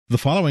The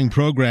following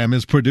program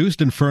is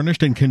produced and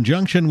furnished in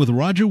conjunction with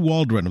Roger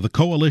Waldron of the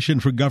Coalition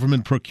for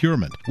Government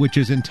Procurement, which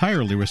is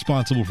entirely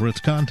responsible for its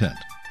content.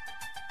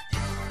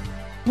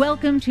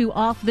 Welcome to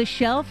Off the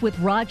Shelf with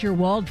Roger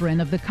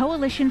Waldron of the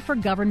Coalition for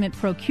Government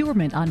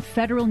Procurement on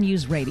Federal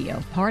News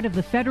Radio, part of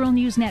the Federal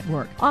News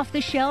Network. Off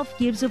the Shelf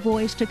gives a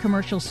voice to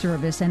commercial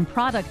service and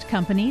product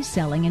companies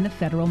selling in the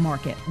federal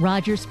market.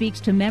 Roger speaks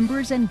to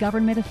members and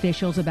government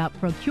officials about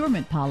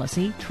procurement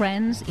policy,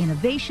 trends,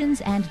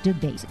 innovations, and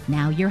debates.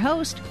 Now your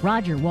host,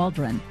 Roger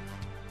Waldron.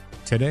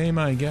 Today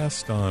my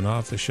guest on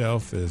Off the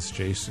Shelf is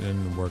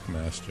Jason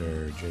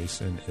Workmaster.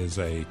 Jason is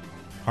a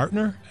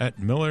partner at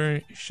Miller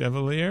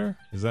Chevalier.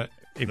 Is that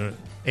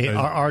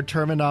our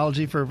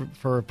terminology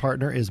for a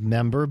partner is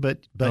member? But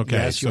okay,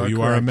 yes, so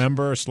you are a correct.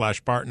 member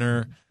 /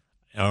 partner,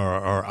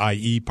 or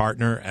i.e.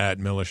 partner at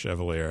Miller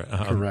Chevalier.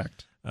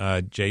 Correct.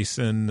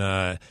 Jason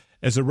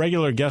is a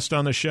regular guest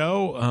on the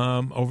show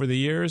over the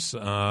years.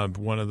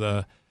 One of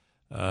the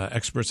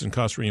experts in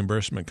cost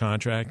reimbursement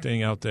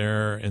contracting out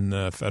there in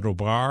the federal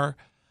bar.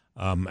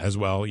 As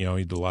well, you know,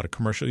 you do a lot of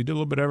commercial. You do a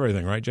little bit of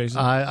everything, right, Jason?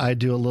 I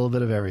do a little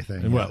bit of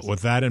everything. And, well, yes.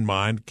 with that in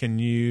mind, can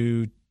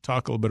you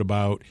talk a little bit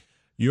about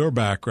your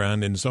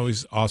background? And it's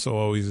always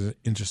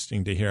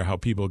interesting to hear how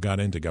people got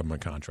into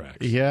government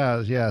contracts.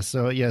 Yeah.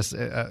 So yes,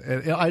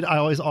 I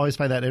always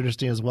find that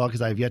interesting as well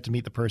because I've yet to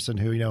meet the person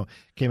who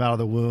came out of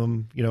the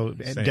womb,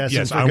 destined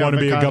yes, for I want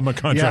to be a government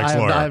contracts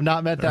lawyer. I have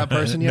not met that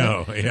person yet.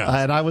 No, yes.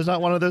 And I was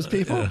not one of those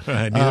people.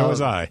 Neither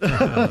was I.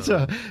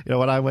 So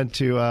when I went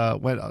to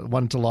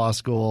law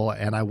school,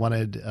 and I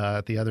wanted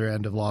at the other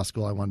end of law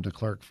school, I wanted to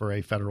clerk for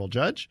a federal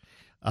judge,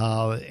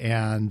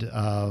 and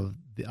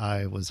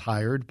I was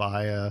hired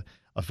by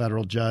a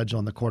federal judge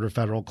on the Court of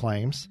Federal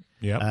Claims.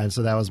 Yeah, and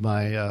so that was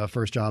my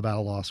first job out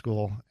of law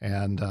school,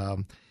 and a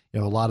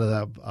lot of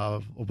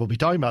that we'll be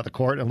talking about the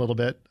court a little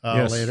bit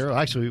later.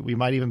 Actually, we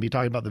might even be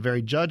talking about the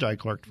very judge I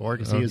clerked for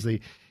because he is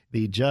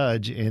the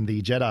judge in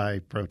the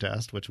Jedi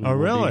protest, which we will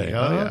really? be.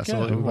 Yeah,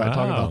 so we might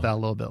talk about that a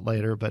little bit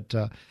later. But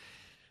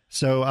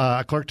so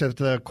I clerked at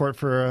the court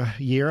for a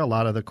year. A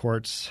lot of the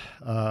court's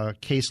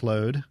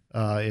caseload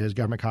is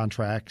government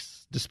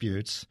contracts,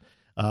 disputes,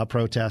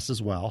 protests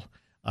as well.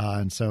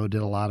 And so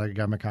did a lot of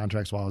government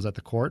contracts while I was at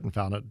the court and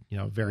found it,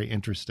 very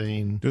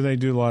interesting. Do they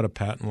do a lot of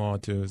patent law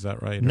too? Is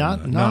that right?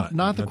 Not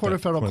the Court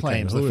of Federal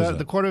Claims.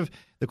 The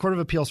Court of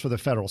Appeals for the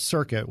Federal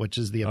Circuit, which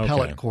is the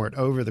appellate court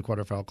over the Court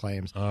of Federal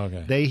Claims.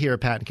 Okay. They hear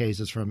patent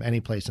cases from any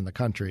place in the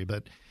country,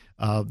 but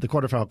the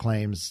Court of Federal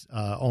Claims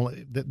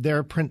only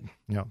their print,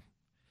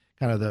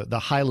 kind of the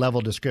high level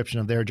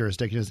description of their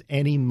jurisdiction is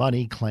any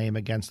money claim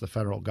against the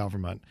federal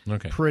government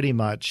pretty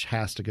much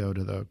has to go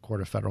to the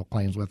Court of Federal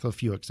Claims with a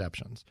few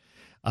exceptions.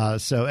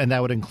 And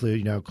that would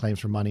include, claims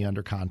for money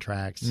under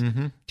contracts,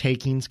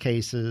 takings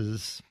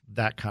cases,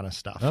 that kind of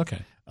stuff.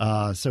 Okay.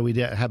 So we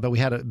did, but we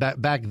had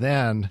back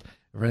then.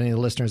 For any of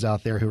the listeners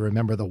out there who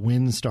remember the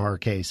Winstar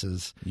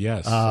cases,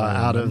 yes,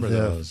 out of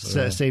the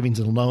savings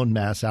and loan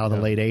mess out of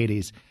the late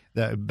 '80s.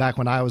 Back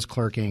when I was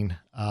clerking,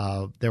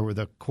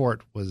 the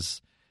court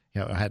was,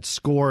 had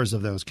scores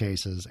of those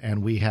cases,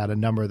 and we had a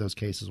number of those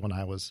cases when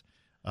I was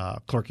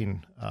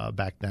clerking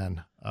back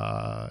then.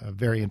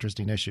 Very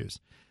interesting issues.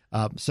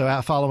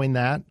 So following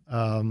that,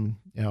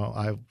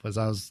 I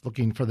was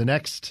looking for the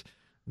next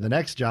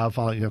job.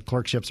 Following,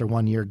 clerkships are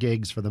 1-year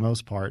gigs for the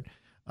most part.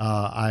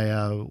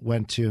 I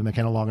went to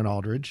McKenna, Long and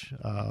Aldridge.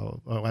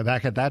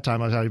 Back at that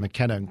time, I was out of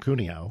McKenna and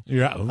Cuneo.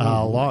 Yeah,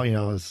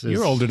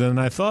 you're older than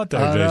I thought,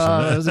 there,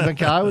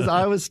 Jason.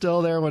 I was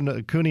still there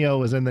when Cuneo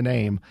was in the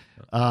name,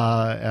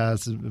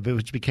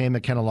 which became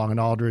McKenna, Long and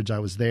Aldridge. I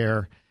was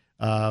there,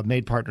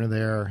 made partner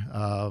there.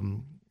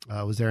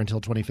 I was there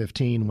until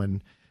 2015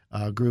 when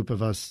a group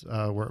of us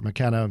were at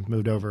McKenna,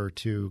 moved over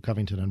to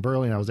Covington and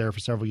Burley, and I was there for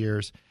several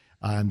years.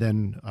 And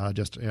then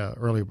just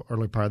early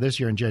part of this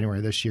year, in January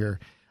of this year,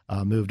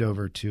 moved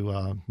over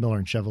to Miller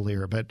and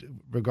Chevalier. But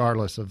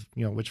regardless of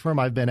which firm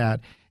I've been at,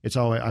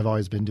 I've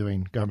always been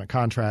doing government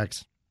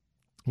contracts.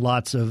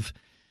 Lots of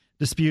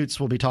disputes.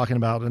 We'll be talking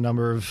about a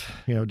number of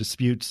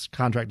disputes,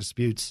 contract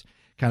disputes,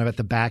 kind of at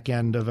the back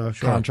end of a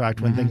contract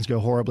when things go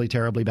horribly,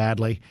 terribly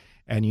badly,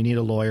 and you need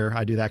a lawyer.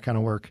 I do that kind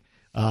of work.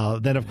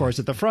 Then, of course,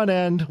 at the front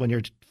end, when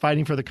you're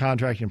fighting for the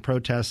contract and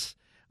protests,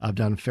 I've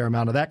done a fair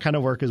amount of that kind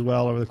of work as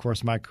well over the course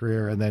of my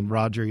career. And then,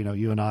 Roger,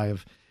 you and I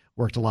have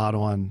worked a lot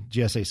on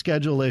GSA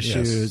schedule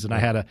issues. Yes. And I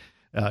had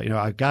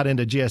I got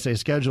into GSA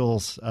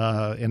schedules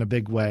in a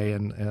big way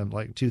in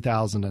like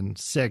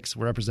 2006.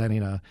 We're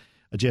representing a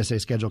GSA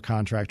schedule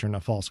contractor in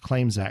a False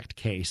Claims Act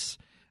case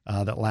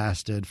that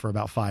lasted for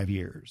about 5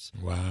 years.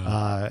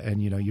 Wow!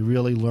 And you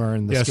really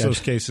learn the schedule. Those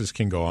cases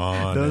can go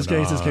on. Those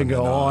cases can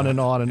go on and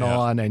on and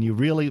on, and you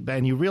really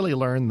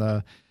learn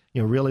the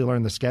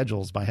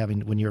schedules by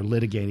when you're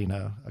litigating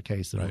a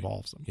case that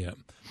involves them.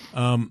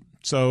 Yeah.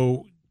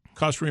 So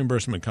cost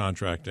reimbursement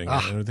contracting.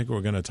 I think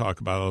we're going to talk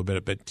about it a little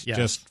bit, but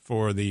just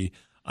for the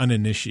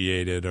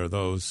uninitiated or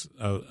those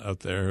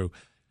out there who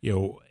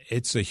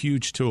it's a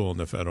huge tool in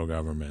the federal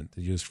government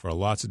used for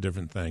lots of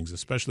different things,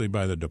 especially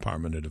by the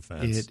Department of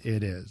Defense.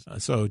 It is.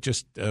 So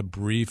just a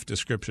brief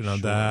description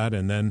of that,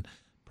 and then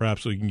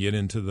perhaps we can get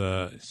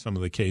into some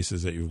of the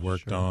cases that you've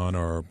worked on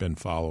or been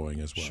following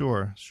as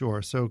well.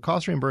 Sure. So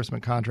cost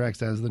reimbursement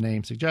contracts, as the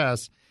name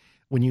suggests,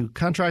 when you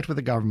contract with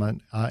the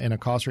government in a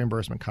cost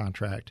reimbursement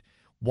contract,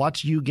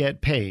 what you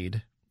get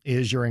paid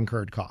is your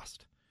incurred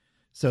cost.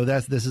 So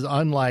this is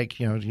unlike,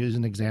 to use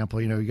an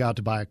example, you go out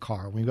to buy a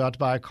car. When you go out to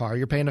buy a car,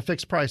 you're paying a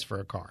fixed price for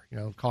a car.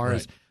 A car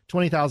is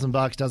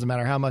 $20,000, doesn't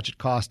matter how much it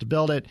costs to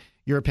build it,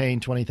 you're paying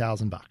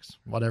 $20,000,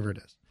 whatever it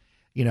is.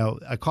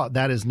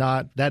 That is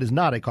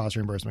not a cost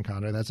reimbursement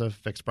contract. That's a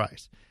fixed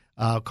price.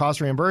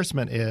 Cost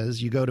reimbursement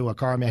is you go to a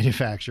car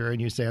manufacturer and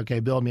you say,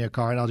 okay, build me a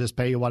car and I'll just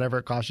pay you whatever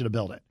it costs you to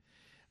build it.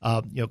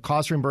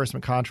 Cost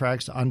reimbursement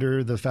contracts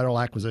under the Federal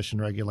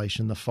Acquisition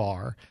Regulation, the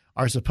FAR,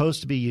 are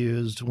supposed to be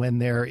used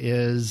when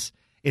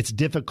it's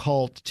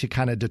difficult to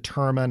kind of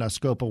determine a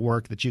scope of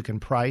work that you can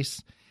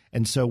price.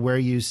 And so where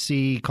you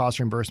see cost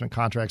reimbursement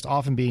contracts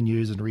often being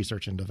used in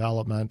research and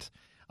development,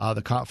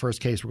 the first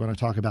case we're going to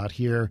talk about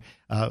here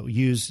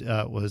was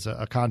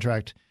a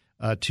contract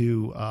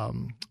to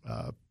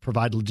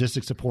provide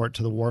logistic support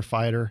to the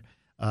warfighter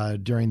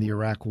during the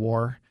Iraq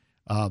War.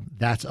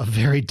 That's a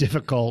very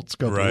difficult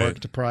scope of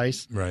work to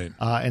price. Right.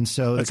 And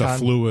so that's a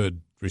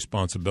fluid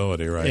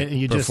responsibility,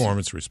 right?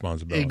 Performance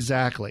responsibility.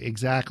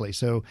 Exactly.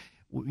 So,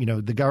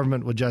 the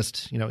government would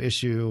just,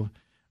 issue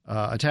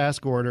a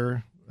task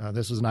order.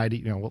 This was an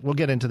idea. We'll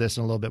get into this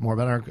in a little bit more.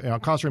 But our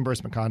cost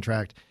reimbursement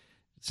contract,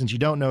 since you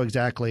don't know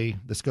exactly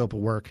the scope of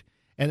work,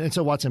 and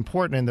so what's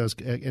important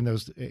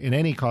in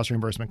any cost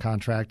reimbursement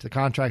contract, the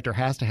contractor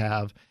has to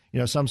have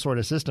some sort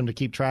of system to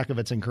keep track of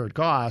its incurred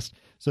cost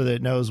so that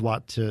it knows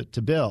what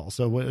to bill.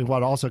 So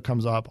what also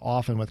comes up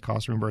often with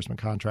cost reimbursement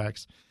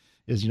contracts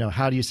is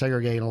how do you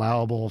segregate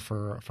allowable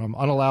from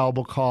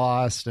unallowable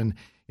cost, and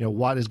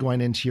what is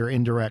going into your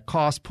indirect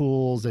cost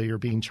pools that you're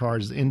being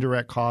charged as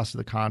indirect costs of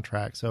the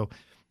contract. So it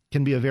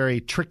can be a very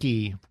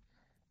tricky.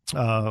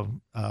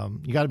 You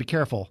got to be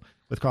careful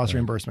with cost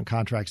reimbursement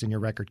contracts in your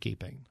record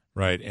keeping.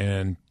 Right,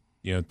 and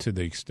to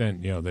the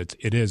extent that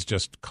it is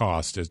just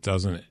cost, it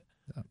doesn't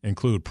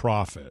include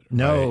profit.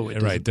 No,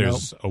 right.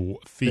 There's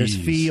fees. There's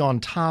fee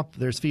on top.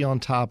 There's fee on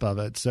top of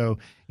it. So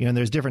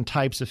there's different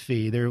types of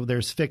fee.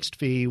 There's fixed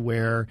fee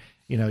where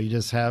you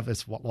just have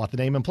it's what the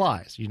name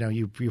implies.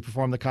 You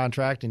perform the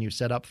contract and you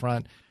set up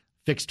front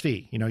fixed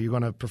fee. You're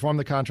going to perform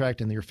the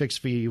contract and your fixed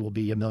fee will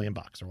be $1 million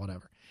or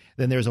whatever.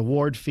 Then there's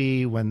award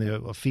fee when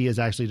the fee is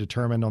actually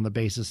determined on the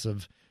basis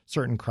of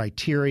certain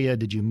criteria.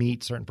 Did you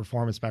meet certain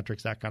performance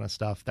metrics, that kind of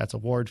stuff? That's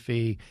award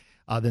fee.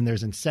 Then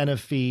there's incentive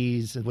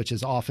fees, which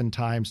is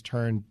oftentimes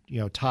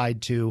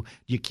tied to do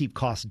you keep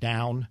costs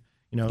down?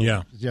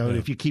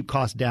 If you keep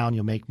costs down,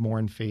 you'll make more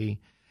in fee.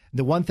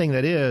 The one thing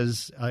that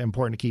is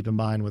important to keep in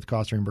mind with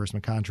cost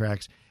reimbursement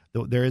contracts,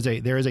 there is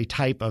a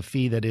type of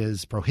fee that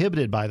is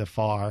prohibited by the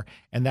FAR,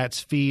 and that's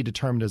fee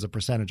determined as a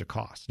percentage of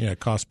cost. Yeah,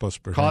 cost plus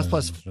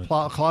percentage.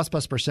 Cost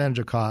plus percentage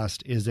of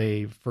cost is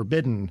a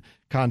forbidden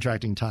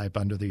contracting type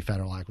under the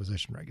Federal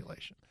Acquisition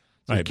Regulation.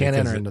 So you can't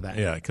enter into that.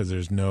 Yeah, because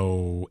there's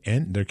no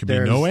end. There could be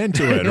no end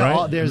to it,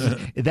 right?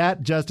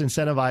 That just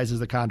incentivizes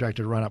the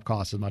contractor to run up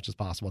costs as much as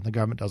possible, and the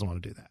government doesn't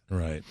want to do that.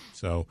 Right.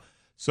 So,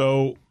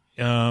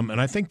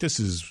 and I think this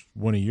is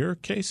one of your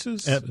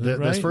cases.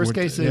 This first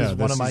case is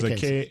one of my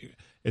cases.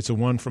 It's a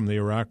one from the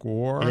Iraq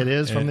War. It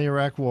is from the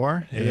Iraq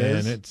War.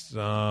 It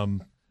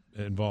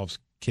involves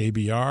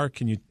KBR.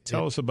 Can you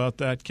tell us about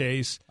that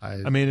case?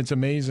 I mean, it's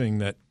amazing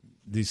that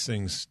these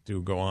things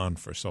do go on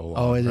for so long.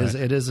 Oh, it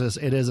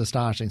is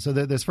astonishing. So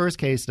this first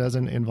case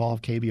doesn't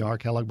involve KBR,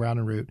 Kellogg Brown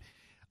and Root,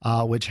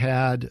 which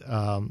had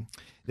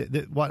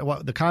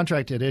the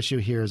contract at issue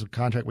here is a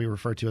contract we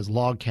refer to as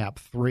LOGCAP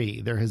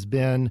 3. There has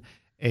been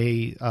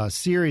a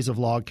series of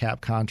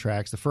LOGCAP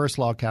contracts. The first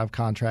LOGCAP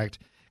contract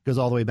goes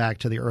all the way back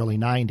to the early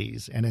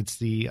 90s, and it's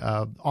the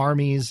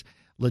Army's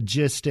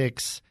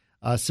Logistics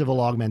Civil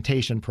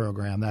Augmentation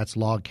Program. That's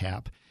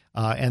LOGCAP.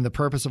 And the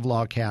purpose of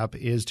LOGCAP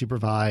is to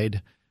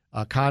provide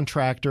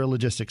contractor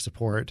logistics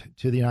support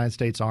to the United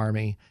States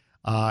Army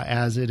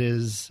as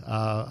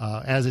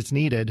it's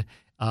needed,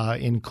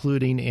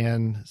 including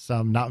in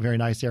some not very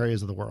nice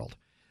areas of the world.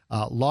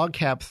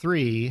 LOGCAP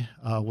 3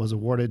 was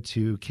awarded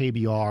to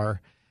KBR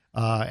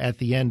at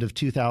the end of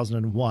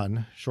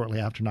 2001, shortly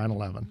after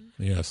 9/11.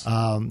 Yes.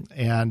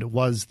 And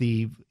was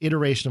the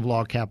iteration of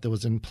LOGCAP that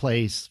was in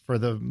place for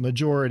the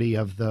majority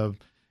of the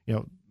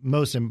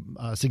most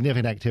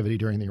significant activity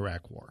during the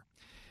Iraq War.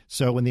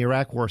 So when the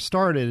Iraq War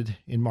started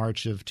in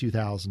March of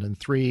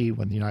 2003,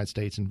 when the United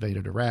States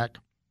invaded Iraq,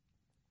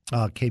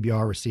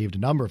 KBR received a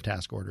number of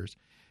task orders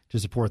to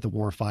support the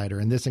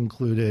warfighter, and this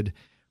included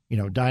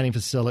dining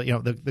facility.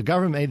 The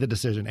government made the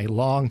decision a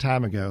long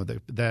time ago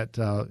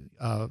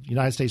that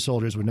United States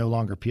soldiers would no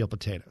longer peel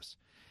potatoes.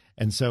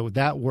 And so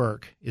that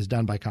work is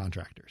done by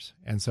contractors.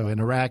 And so in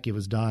Iraq, it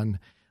was done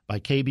by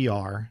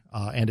KBR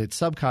and its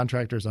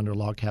subcontractors under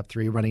LOGCAP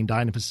 3, running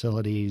dining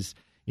facilities,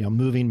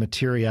 moving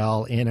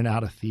material in and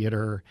out of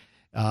theater.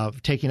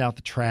 taking out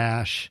the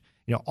trash,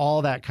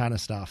 all that kind of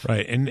stuff.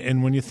 Right.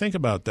 And when you think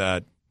about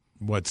that,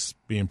 what's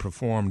being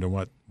performed and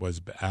what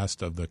was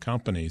asked of the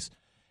companies,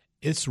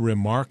 it's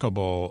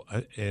remarkable,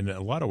 in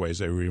a lot of ways,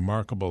 a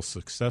remarkable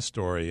success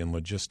story in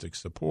logistics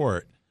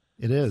support.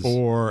 It is.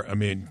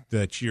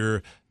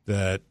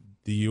 That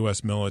the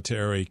U.S.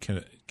 military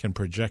can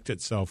project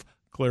itself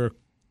clear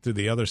to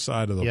the other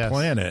side of the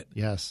planet,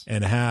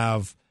 and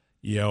have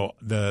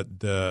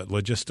the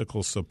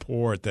logistical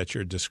support that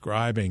you're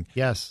describing,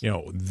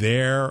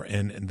 there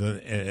and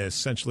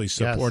essentially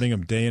supporting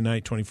them day and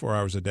night, 24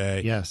 hours a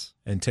day,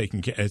 and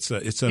taking care. It's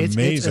amazing.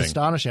 It's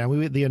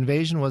astonishing. The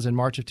invasion was in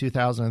March of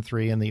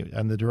 2003,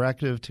 and the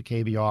directive to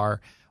KBR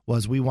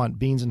was, we want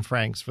beans and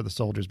franks for the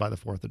soldiers by the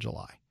 4th of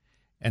July,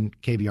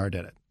 and KBR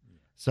did it.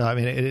 So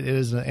it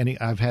is.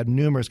 I've had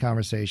numerous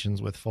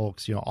conversations with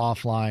folks,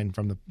 offline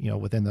from the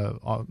within the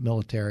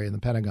military and the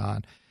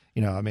Pentagon.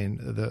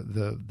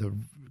 The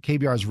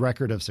KBR's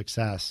record of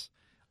success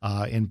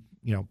in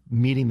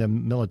meeting the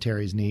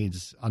military's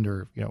needs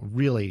under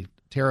really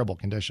terrible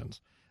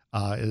conditions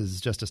is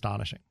just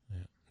astonishing.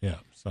 Yeah.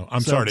 So I'm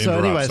sorry to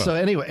interrupt. So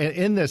anyway,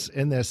 in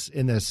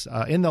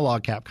the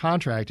log cap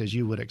contract, as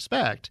you would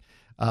expect,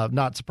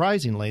 not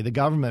surprisingly, the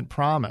government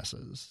promised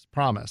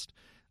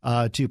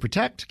to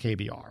protect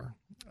KBR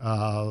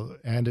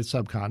and its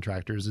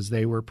subcontractors as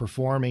they were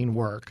performing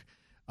work,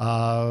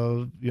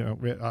 in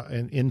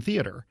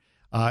theater.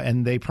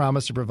 And they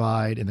promised to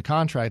provide, in the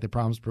contract,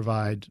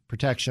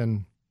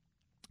 protection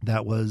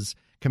that was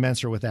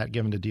commensurate with that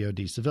given to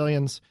DoD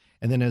civilians.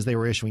 And then as they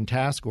were issuing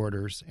task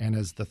orders, and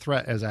as the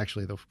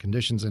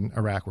conditions in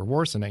Iraq were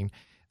worsening,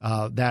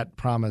 that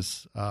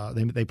promise,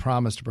 they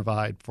promised to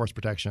provide force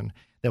protection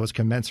that was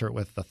commensurate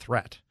with the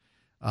threat.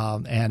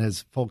 And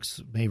as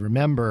folks may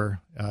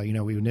remember,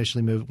 we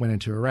initially went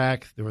into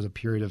Iraq. There was a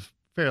period of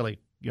fairly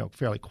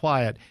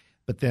quiet,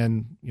 but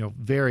then,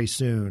 very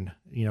soon,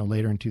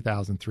 later in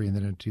 2003 and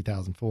then in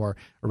 2004,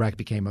 Iraq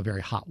became a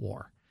very hot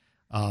war.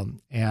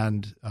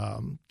 And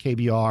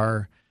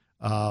KBR,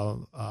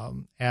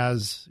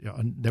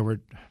 there were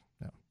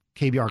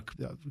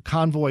KBR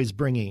convoys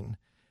bringing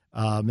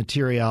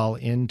material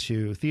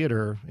into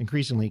theater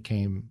increasingly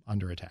came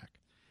under attack.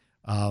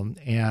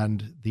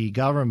 And the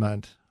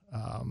government,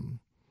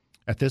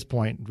 at this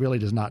point, really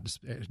does not.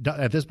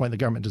 At this point, the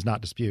government does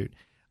not dispute.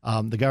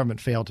 The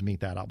government failed to meet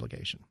that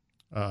obligation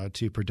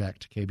to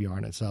protect KBR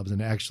and its subs,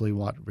 and actually,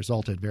 what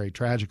resulted very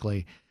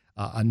tragically,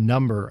 a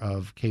number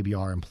of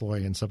KBR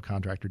employee and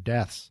subcontractor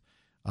deaths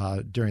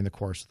during the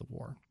course of the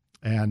war.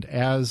 And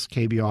as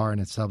KBR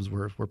and its subs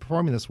were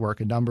performing this work,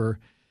 a number,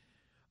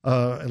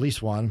 at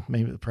least one,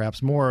 maybe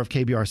perhaps more, of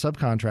KBR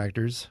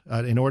subcontractors,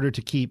 in order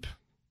to keep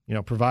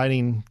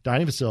providing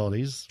dining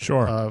facilities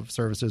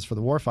services for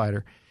the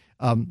warfighter,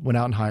 went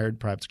out and hired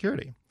private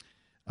security.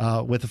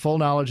 With the full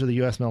knowledge of the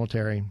U.S.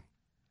 military,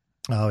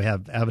 we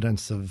have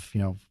evidence of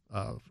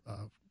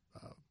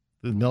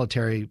the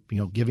military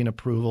giving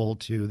approval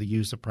to the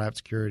use of private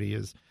security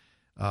as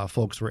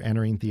folks were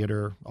entering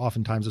theater.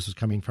 Oftentimes, this was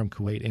coming from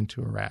Kuwait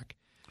into Iraq.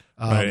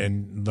 Right,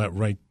 and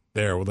right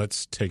there. Well,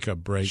 let's take a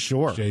break,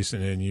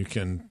 Jason, and you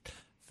can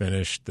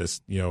finish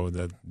this,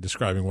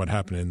 describing what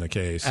happened in the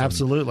case.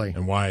 Absolutely.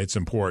 And why it's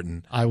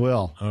important. I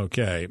will.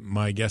 Okay.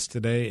 My guest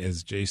today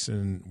is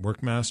Jason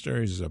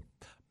Workmaster. He's a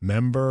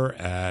member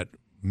at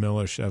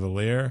Miller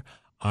Chevalier.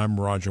 I'm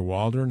Roger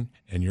Waldron,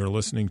 and you're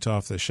listening to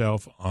Off the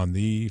Shelf on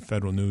the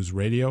Federal News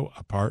Radio,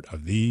 a part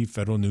of the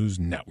Federal News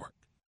Network.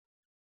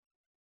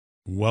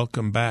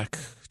 Welcome back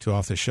to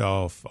Off the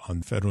Shelf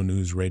on Federal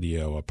News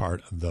Radio, a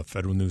part of the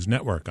Federal News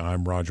Network.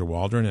 I'm Roger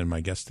Waldron, and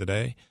my guest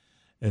today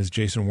is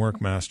Jason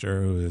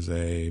Workmaster, who is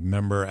a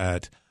member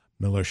at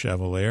Miller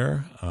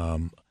Chevalier,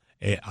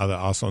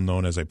 also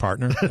known as a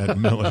partner at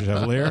Miller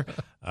Chevalier.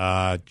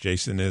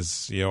 Jason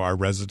is, our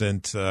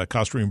resident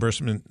cost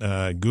reimbursement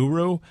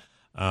guru.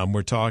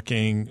 We're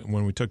talking,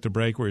 when we took the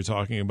break, we were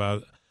talking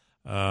about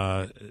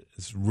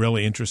this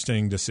really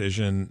interesting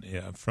decision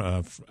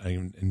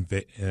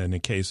in a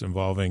case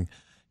involving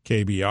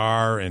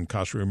KBR and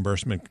cost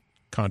reimbursement,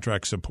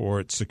 contract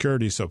support,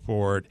 security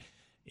support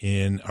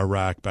in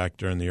Iraq back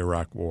during the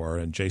Iraq War.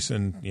 And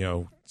Jason,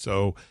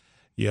 so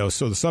the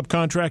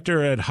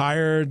subcontractor had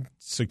hired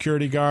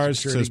security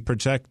guards to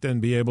protect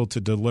and be able to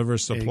deliver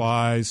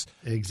supplies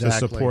to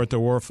support the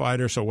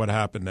warfighter. So what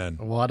happened then?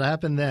 What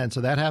happened then?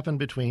 So that happened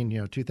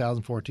between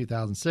 2004,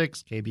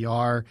 2006.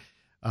 KBR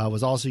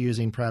was also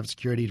using private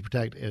security to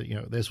protect.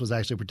 This was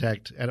actually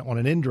protect on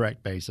an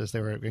indirect basis.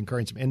 They were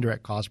incurring some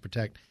indirect costs to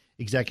protect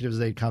executives.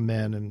 They'd come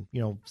in and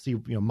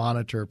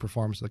monitor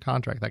performance of the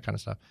contract, that kind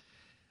of stuff.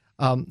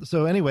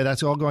 So anyway,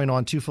 that's all going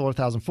on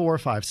 2004,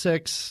 5,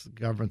 6.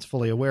 The government's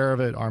fully aware of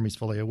it. Army's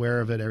fully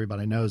aware of it.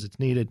 Everybody knows it's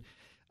needed.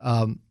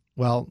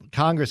 Well,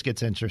 Congress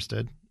gets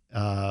interested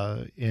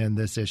in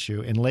this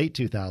issue in late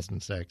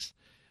 2006.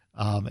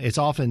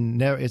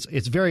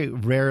 It's very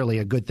rarely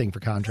a good thing for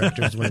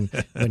contractors when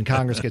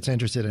Congress gets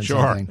interested in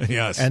something.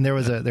 Yes. And there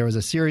was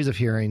a series of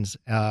hearings,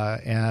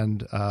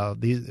 and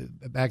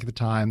back at the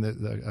time,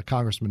 the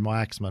Congressman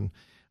Waxman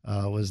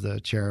was the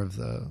chair of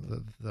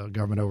the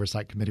Government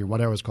Oversight Committee, or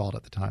whatever it was called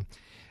at the time.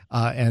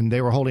 And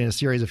they were holding a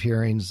series of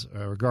hearings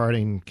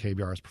regarding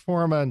KBR's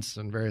performance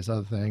and various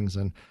other things.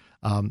 And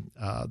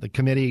the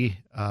committee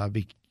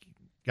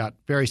got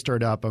very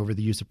stirred up over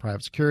the use of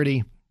private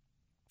security.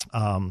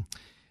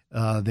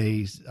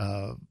 They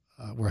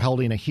were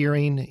holding a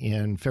hearing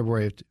in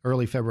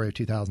early February of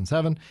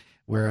 2007,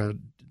 where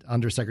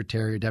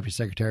Undersecretary or Deputy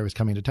Secretary was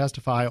coming to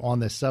testify on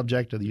this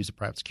subject of the use of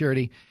private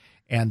security.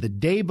 And the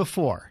day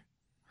before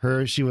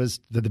she was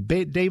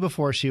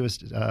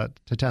to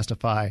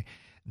testify,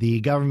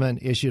 the government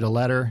issued a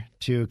letter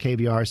to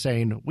KBR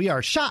saying, "We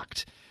are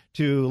shocked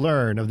to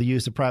learn of the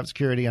use of private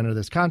security under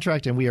this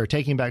contract, and we are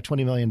taking back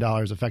 $20 million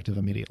effective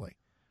immediately."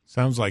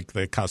 Sounds like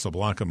the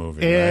Casablanca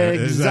movie.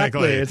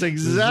 Exactly. Right? It's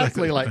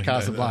exactly like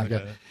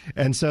Casablanca.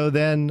 And so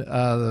then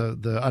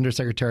the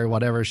undersecretary,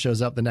 whatever,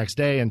 shows up the next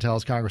day and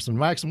tells Congressman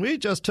Waxman, "We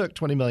just took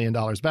 $20 million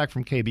back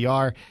from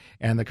KBR."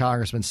 And the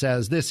congressman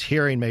says, "This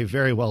hearing may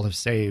very well have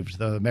saved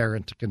the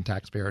American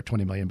taxpayer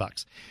 $20 million.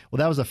 Well,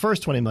 that was the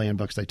first $20 million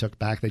they took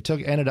back. They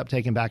ended up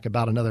taking back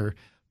about another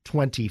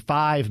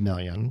 $25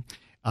 million.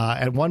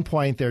 At one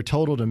point, their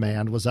total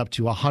demand was up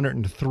to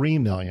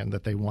 $103 million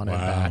that they wanted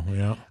back.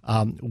 Yeah.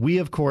 We,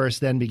 of course,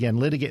 then began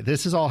litigate.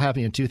 This is all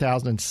happening in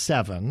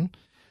 2007.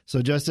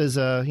 So just as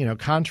a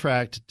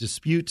contract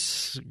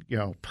disputes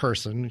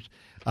person,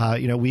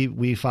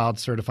 we filed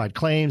certified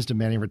claims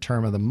demanding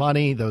return of the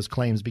money. Those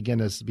claims begin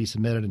to be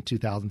submitted in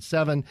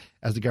 2007.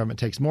 As the government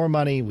takes more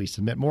money, we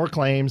submit more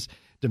claims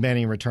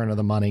demanding return of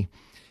the money.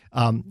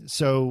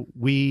 So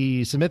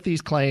we submit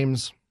these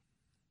claims.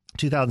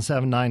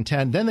 2007, 9,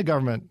 10. Then the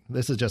government,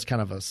 this is just kind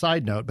of a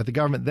side note, but the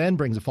government then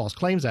brings a False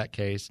Claims Act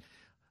case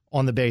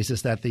on the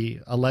basis that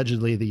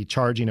allegedly the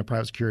charging of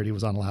private security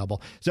was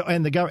unallowable. So,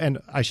 and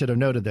I should have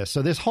noted this.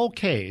 So this whole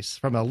case,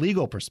 from a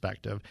legal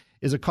perspective,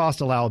 is a cost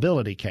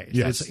allowability case.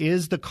 Yes.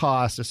 Is the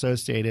cost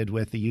associated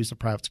with the use of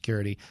private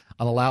security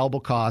an allowable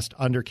cost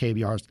under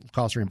KBR's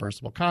cost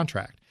reimbursable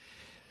contract?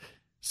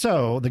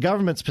 So the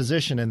government's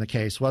position in the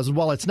case was,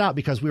 well, it's not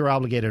because we were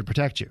obligated to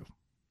protect you.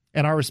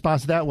 And our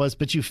response to that was,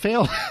 but you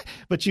failed,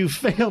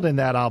 in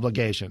that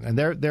obligation. And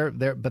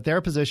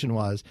their position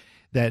was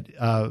that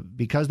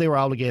because they were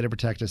obligated to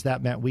protect us,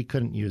 that meant we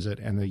couldn't use it,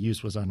 and the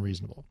use was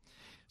unreasonable.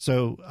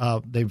 So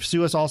they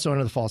sue us also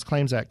under the False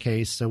Claims Act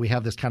case. So we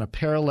have this kind of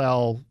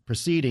parallel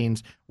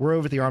proceedings. We're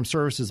over at the Armed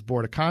Services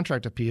Board of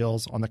Contract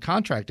Appeals on the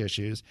contract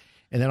issues,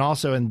 and then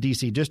also in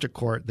D.C. District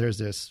Court, there's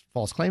this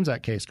False Claims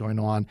Act case going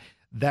on.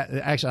 That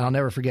actually, I'll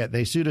never forget.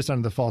 They sued us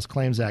under the False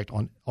Claims Act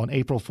on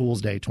April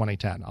Fool's Day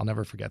 2010. I'll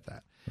never forget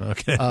that.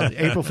 Okay.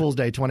 April Fool's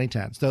Day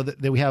 2010. So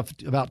we have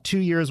about 2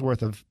 years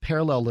worth of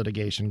parallel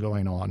litigation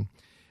going on.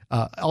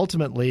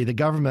 Ultimately, the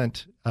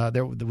government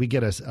we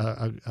get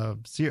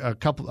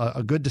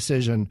a good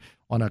decision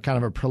on a kind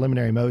of a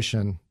preliminary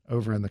motion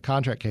over in the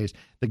contract case.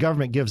 The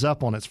government gives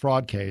up on its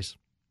fraud case.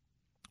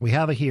 We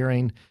have a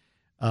hearing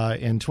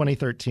in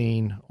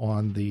 2013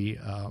 on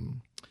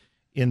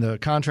in the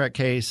contract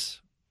case,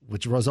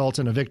 which results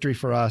in a victory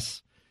for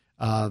us.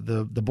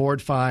 The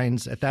board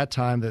finds at that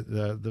time that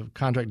the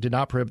contract did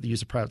not prohibit the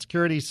use of private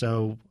security,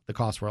 so the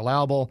costs were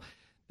allowable.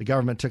 The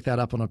government took that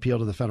up on appeal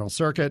to the Federal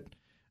Circuit.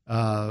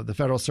 The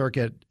Federal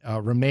Circuit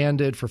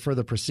remanded for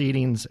further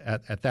proceedings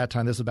at that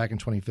time. This was back in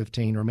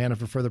 2015. Remanded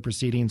for further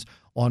proceedings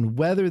on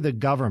whether the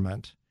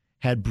government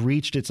had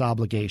breached its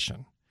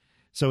obligation.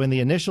 So in the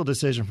initial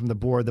decision from the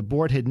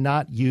board had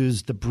not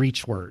used the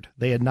breach word.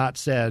 They had not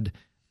said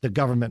the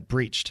government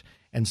breached.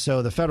 And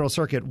so the Federal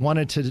Circuit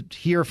wanted to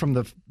hear from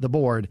the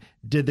board,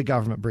 did the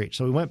government breach?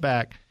 So we went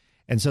back.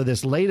 And so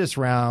this latest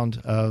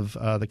round of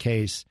the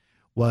case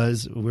we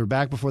were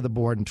back before the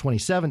board in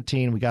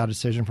 2017. We got a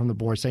decision from the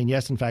board saying,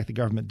 yes, in fact, the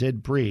government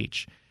did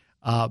breach.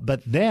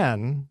 But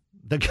then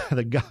the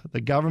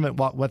government,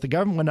 what the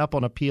government went up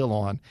on appeal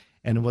on,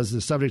 and it was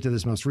the subject of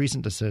this most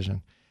recent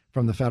decision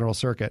from the Federal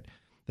Circuit,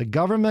 the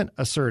government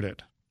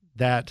asserted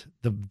that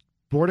the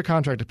Board of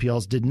Contract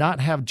Appeals did not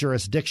have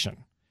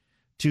jurisdiction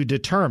to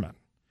determine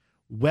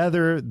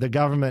whether the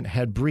government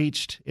had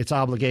breached its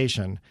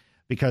obligation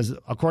because,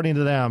 according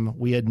to them,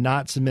 we had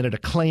not submitted a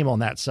claim on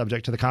that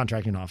subject to the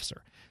contracting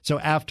officer. So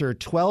after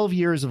 12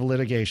 years of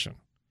litigation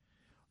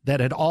that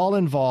had all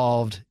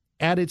involved,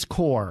 at its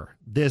core,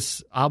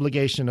 this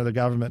obligation of the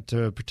government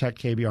to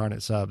protect KBR and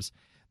its subs,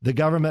 the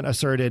government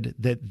asserted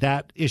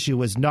that issue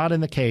was not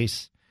in the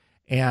case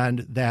and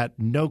that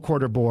no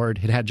court or board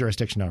had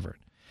jurisdiction over it.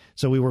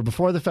 So we were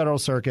before the Federal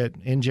Circuit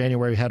in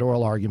January. We had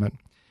oral argument.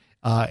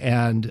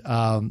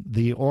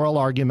 The oral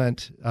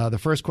argument, the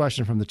first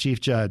question from the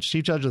Chief Judge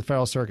of the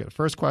Federal Circuit,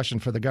 first question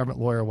for the government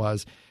lawyer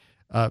was,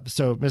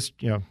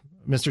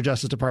 Mr.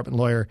 Justice Department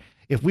lawyer,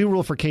 if we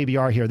rule for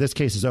KBR here, this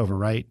case is over,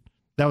 right?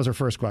 That was her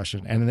first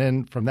question. And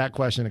then from that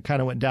question, it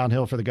kind of went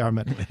downhill for the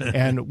government.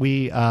 And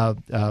we got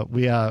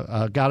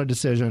a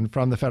decision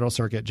from the Federal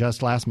Circuit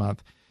just last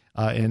month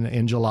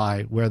in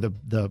July where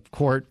the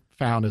court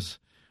found us.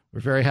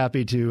 We're very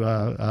happy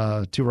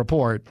to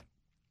report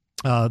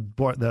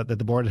that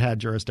the board had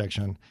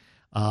jurisdiction,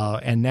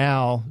 and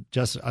now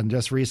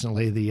just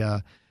recently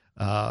the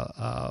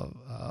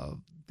the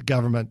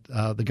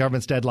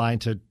government's deadline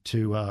to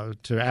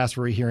ask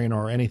for a hearing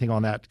or anything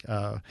on that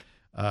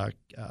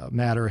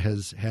matter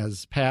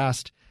has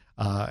passed,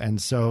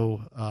 and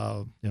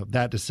so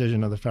that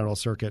decision of the Federal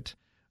Circuit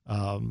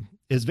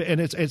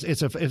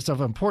it's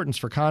of importance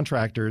for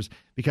contractors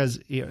because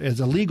as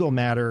a legal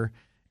matter,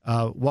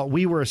 what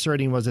we were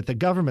asserting was that the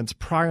government's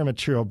prior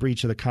material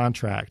breach of the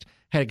contract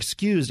had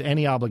excused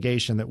any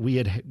obligation that we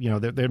had,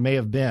 that there may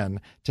have been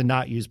to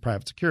not use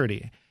private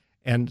security,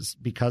 and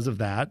because of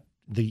that,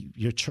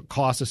 your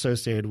costs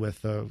associated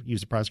with the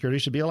use of private security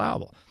should be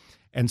allowable.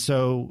 And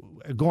so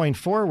going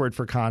forward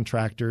for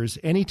contractors,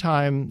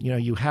 anytime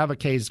you have a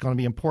case, it's going to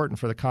be important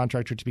for the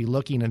contractor to be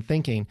looking and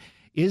thinking,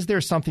 is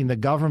there something the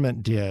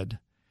government did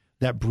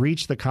that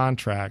breached the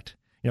contract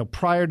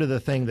prior to the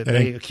thing that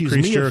they accused me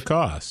of? Increased your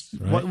costs,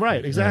 right?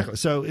 Right, exactly. Yeah.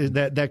 So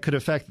that could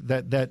affect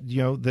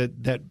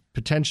that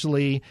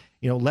potentially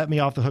let me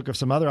off the hook of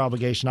some other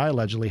obligation I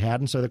allegedly had,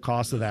 and so the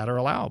costs of that are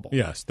allowable.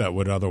 Yes, that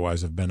would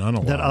otherwise have been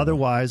unallowable. That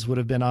otherwise would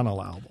have been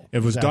unallowable.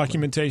 It was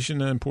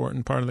documentation an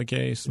important part of the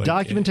case?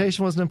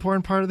 Documentation was an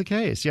important part of the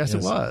case. Yes,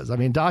 it was. I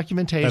mean,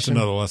 documentation. That's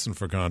another lesson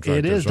for contractors.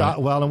 It is. Right?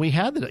 And we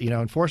had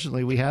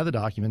unfortunately, we had the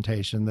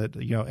documentation that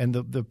and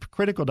the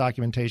critical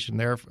documentation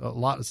there.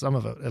 Some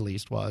of it at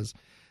least was,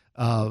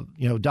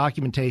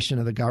 documentation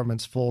of the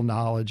government's full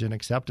knowledge and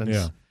acceptance.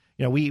 Yeah.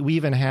 We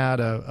even had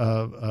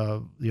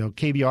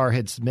KBR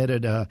had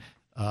submitted a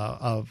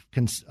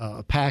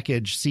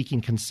package seeking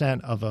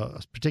consent of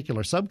a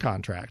particular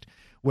subcontract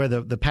where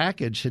the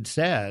package had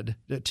said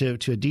to a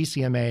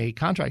DCMA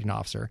contracting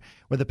officer,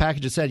 where the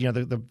package had said,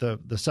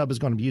 the sub is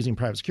going to be using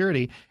private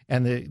security,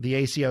 and the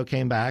ACO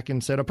came back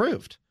and said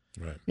approved.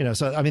 Right.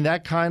 So I mean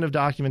that kind of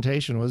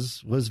documentation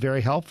was very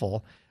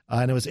helpful,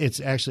 and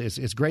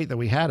it's great that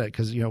we had it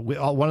because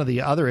one of the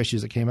other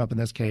issues that came up in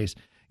this case.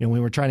 We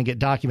were trying to get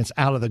documents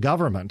out of the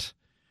government.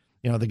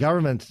 The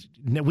government,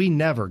 we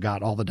never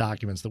got all the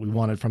documents that we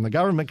wanted from the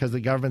government because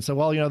the government said,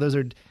 well,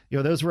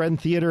 those were in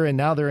theater and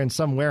now they're in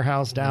some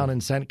warehouse down in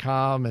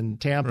CENTCOM and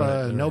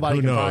Tampa and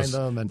nobody can find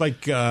them. And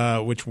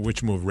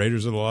which movie,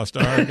 Raiders of the Lost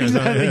Ark?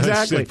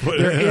 Exactly.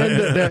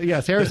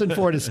 Yes, Harrison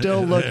Ford is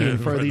still looking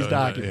for these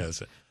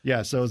documents.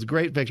 Yeah, so it's a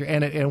great picture,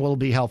 and it will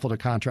be helpful to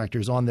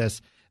contractors on this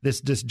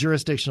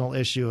jurisdictional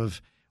issue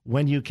of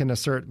when you can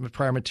assert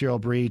prior material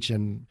breach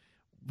and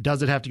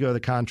does it have to go to the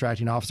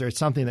contracting officer? It's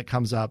something that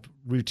comes up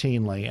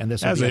routinely, and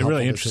this is a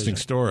really interesting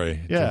story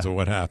in terms of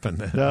what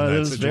happened. It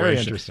was very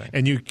interesting,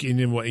 and you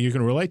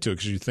can relate to it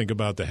because you think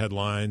about the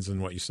headlines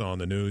and what you saw in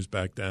the news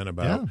back then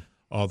about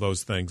all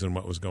those things and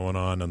what was going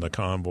on and the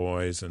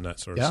convoys and that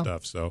sort of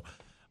stuff. So,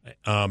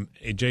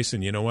 hey,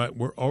 Jason, you know what?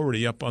 We're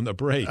already up on the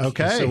break.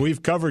 Okay, so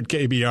we've covered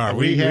KBR.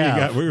 We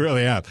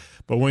really have.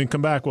 But when we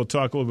come back, we'll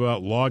talk a little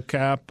about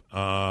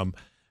LOGCAP.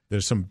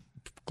 There's some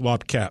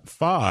LOGCAP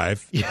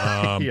 5,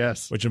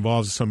 yes, which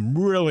involves some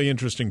really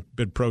interesting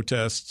bid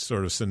protest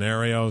sort of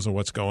scenarios and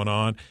what's going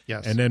on.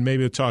 Yes. And then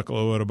maybe we'll talk a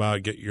little bit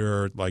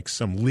about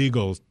some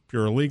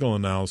pure legal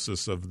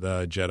analysis of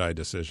the JEDI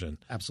decision.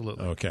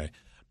 Absolutely. Okay.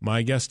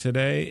 My guest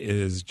today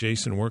is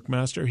Jason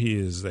Workmaster. He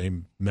is a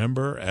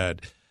member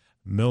at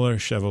Miller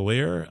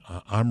Chevalier.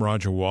 I'm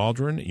Roger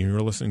Waldron.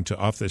 You're listening to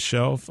Off the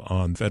Shelf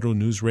on Federal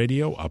News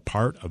Radio, a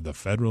part of the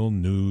Federal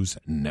News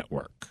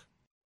Network.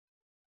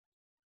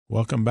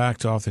 Welcome back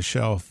to Off the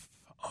Shelf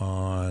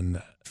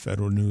on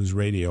Federal News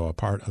Radio, a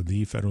part of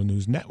the Federal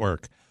News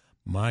Network.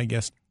 My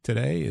guest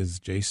today is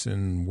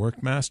Jason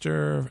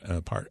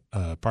Workmaster,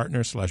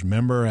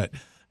 partner/member at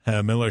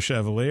Miller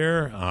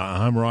Chevalier.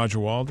 I'm Roger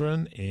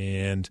Waldron,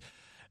 and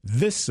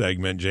this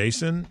segment,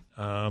 Jason,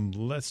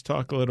 let's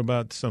talk a little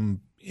about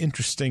some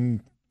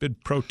interesting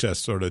bid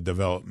protest sort of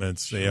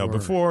developments. Sure.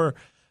 Before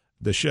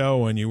the show,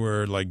 when you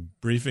were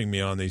briefing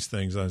me on these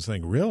things, I was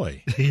thinking,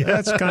 really?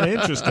 That's kind of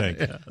interesting.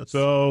 Yes.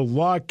 So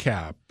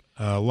LOGCAP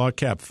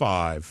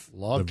 5,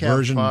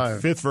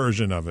 fifth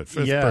version of it,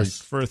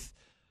 fifth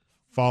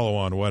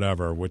follow-on,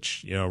 whatever,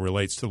 which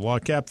relates to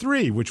LOGCAP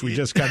 3, which we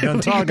just got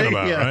done talking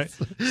about, right?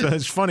 So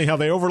it's funny how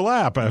they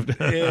overlap. So,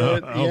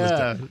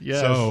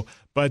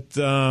 but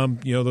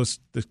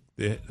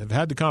they've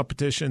had the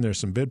competition. There's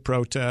some bid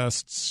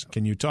protests.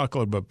 Can you talk a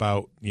little bit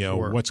about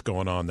what's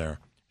going on there?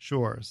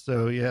 Sure.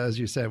 So, as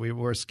you said, we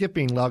were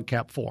skipping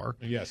LOGCAP 4.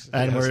 Yes.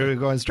 And we're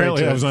going straight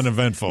Apparently that was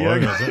uneventful.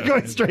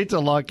 Going straight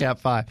to LOGCAP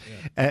 5,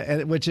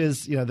 and which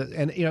is,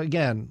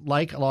 again,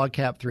 like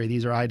LOGCAP 3,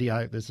 these are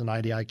IDI. This is an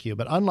IDIQ.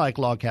 But unlike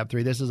LOGCAP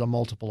 3, this is a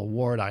multiple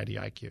award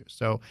IDIQ.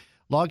 So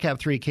LOGCAP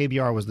 3,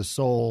 KBR was the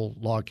sole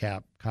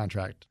LOGCAP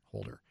contract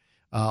holder.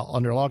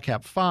 Under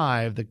LOGCAP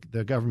 5,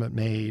 the government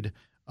made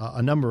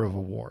a number of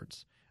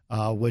awards,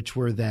 which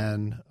were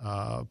then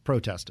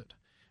protested.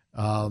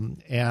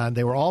 And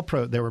they were all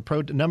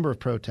number of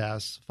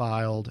protests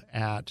filed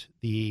at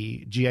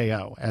the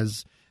GAO.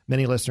 As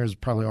many listeners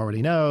probably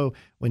already know,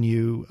 when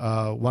you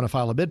want to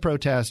file a bid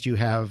protest, you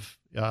have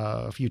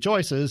a few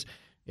choices.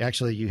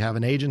 Actually, you have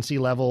an agency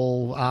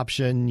level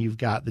option, you've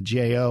got the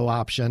GAO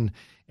option,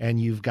 and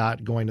you've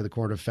got going to the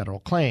Court of Federal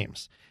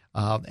Claims.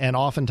 And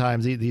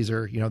oftentimes these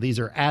are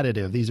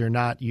additive. These are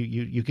not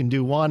you can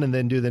do one and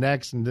then do the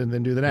next and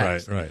then do the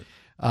next. Right.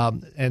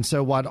 And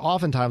so what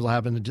oftentimes will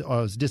happen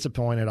is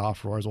disappointed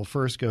offerors will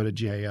first go to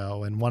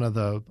GAO, and one of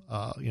the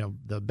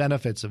the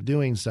benefits of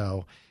doing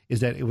so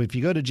is that if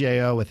you go to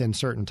GAO within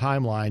certain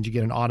timelines, you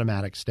get an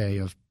automatic stay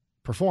of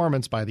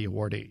performance by the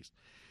awardees.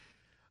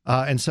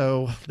 And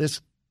so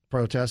this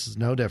protest is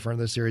no different.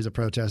 This series of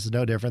protests is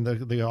no different.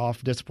 The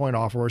disappointed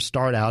offerors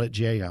start out at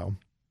GAO,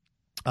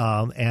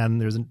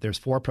 and there's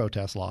 4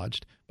 protests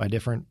lodged by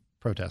different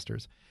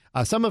protesters,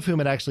 some of whom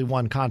had actually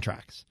won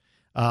contracts.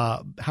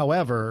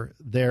 However,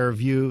 their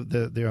view,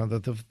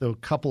 the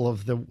couple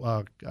of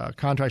the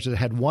contractors that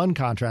had won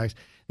contracts,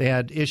 they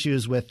had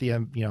issues with the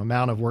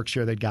amount of work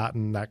share they'd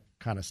gotten, that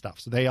kind of stuff.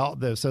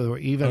 So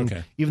even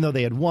though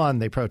they had won,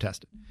 they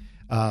protested.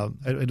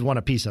 Had won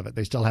a piece of it.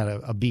 They still had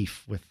a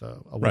beef with the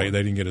award. Right,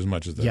 they didn't get as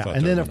much as they thought.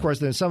 And then, of course,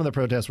 some of the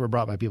protests were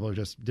brought by people who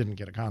just didn't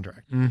get a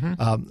contract.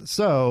 Mm-hmm.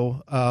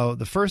 So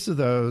the first of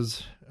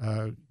those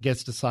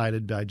gets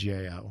decided by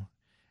GAO.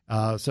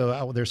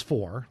 So there's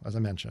 4, as I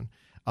mentioned.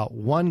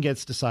 One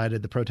gets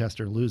decided, the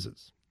protester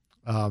loses.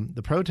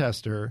 The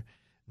protester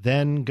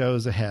then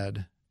goes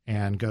ahead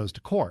and goes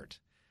to court.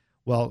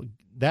 Well,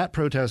 that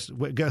protest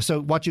 –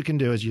 so what you can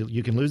do is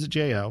you can lose at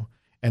GAO,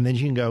 and then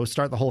you can go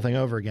start the whole thing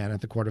over again at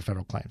the Court of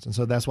Federal Claims. And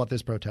so that's what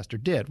this protester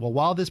did. Well,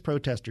 while this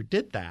protester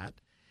did that,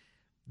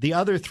 the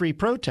other 3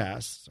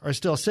 protests are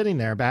still sitting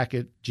there back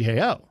at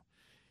GAO.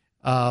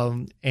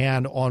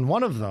 And on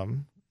one of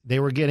them – they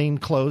were getting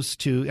close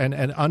to,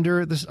 and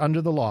under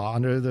the law,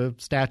 under the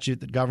statute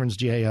that governs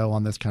GAO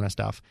on this kind of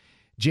stuff,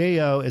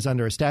 GAO is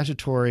under a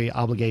statutory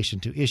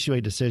obligation to issue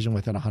a decision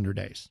within 100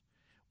 days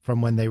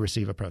from when they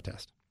receive a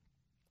protest.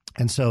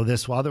 And so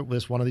this one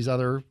of these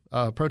other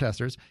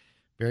protesters,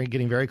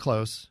 getting very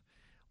close.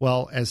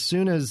 Well, as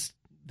soon as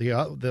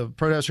the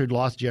protester who'd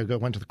lost GAO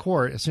went to the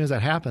court, as soon as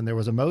that happened, there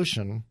was a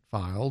motion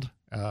filed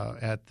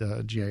at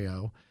the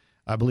GAO.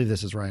 I believe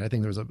this is right. I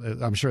think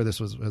I'm sure this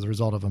was as a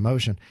result of a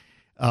motion.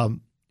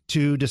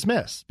 To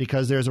dismiss,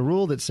 because there's a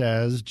rule that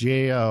says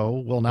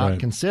GAO will not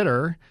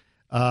consider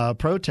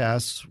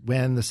protests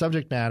when the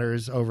subject matter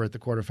is over at the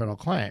Court of Federal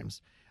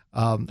Claims,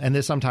 and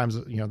this sometimes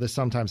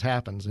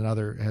happens,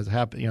 and has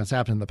happened. It's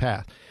happened in the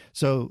past.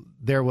 So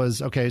there was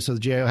So the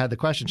GAO had the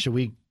question: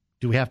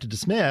 do we have to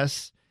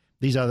dismiss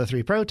these other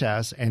 3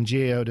 protests? And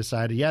GAO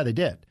decided, yeah, they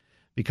did,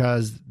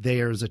 because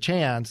there's a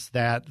chance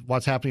that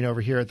what's happening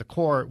over here at the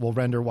court will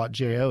render what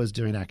GAO is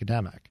doing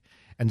academic.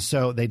 And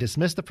so they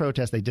dismissed the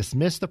protest. They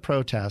dismissed the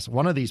protest,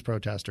 one of these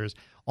protesters,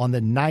 on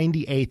the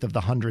 98th of the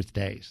 100th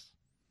days.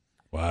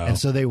 Wow! And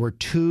so they were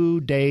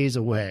 2 days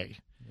away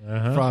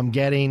from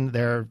getting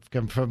their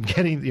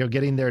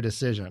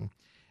decision,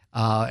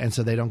 and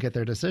so they don't get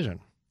their decision,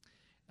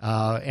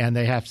 and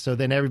they have. So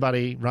then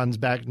everybody runs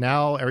back.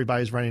 Now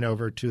everybody's running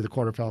over to the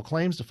Court of Federal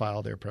Claims to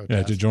file their protest.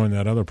 Yeah, to join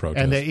that other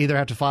protest. And they either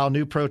have to file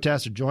new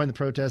protests or join the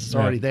protest that's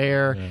already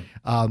there.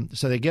 Yeah.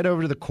 So they get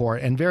over to the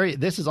court. And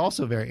this is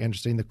also very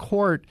interesting. The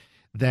court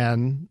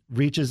then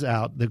reaches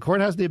out. The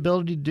court has the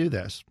ability to do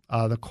this.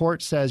 The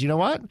court says, you know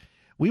what?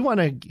 We want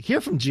to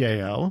hear from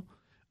GAO.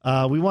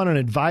 We want an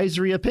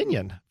advisory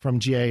opinion from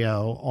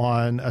GAO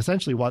on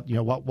essentially what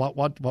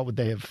would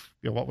they have,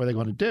 what were they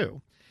going to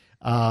do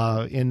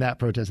in that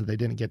protest that they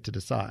didn't get to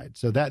decide.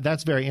 So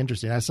that's very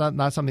interesting. That's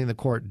not something the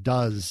court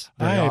does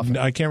very often.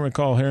 I can't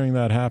recall hearing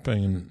that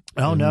happening.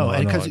 Oh no,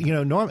 and because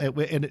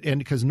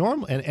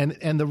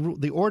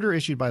the order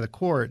issued by the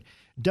court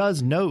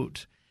does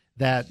note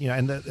that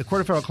and the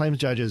Court of Federal Claims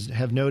judges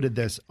have noted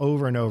this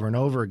over and over and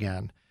over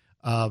again.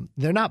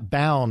 They're not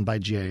bound by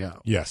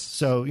GAO. Yes.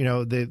 So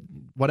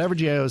whatever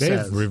GAO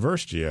says, they've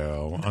reversed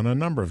GAO on a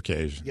number of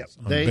occasions. Yep.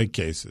 On big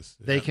cases.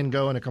 They can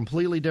go in a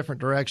completely different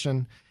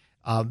direction.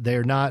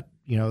 They're not,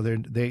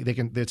 they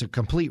can. It's a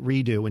complete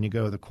redo when you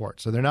go to the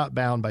court. So they're not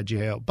bound by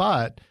GAO.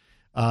 But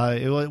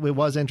it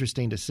was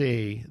interesting to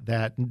see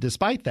that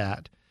despite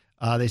that,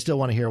 they still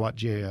want to hear what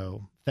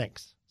GAO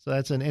thinks. So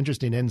that's an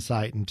interesting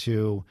insight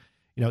into,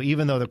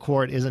 even though the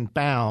court isn't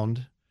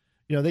bound,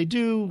 they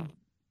do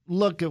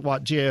look at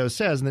what GAO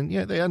says, and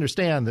then they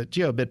understand that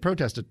GAO bid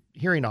protest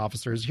hearing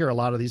officers hear a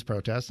lot of these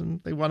protests,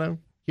 and they want to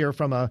hear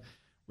from a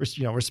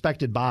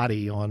respected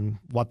body on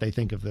what they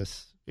think of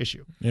this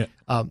issue. Yeah.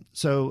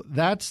 So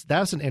that's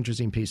an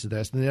interesting piece of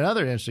this. And the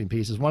other interesting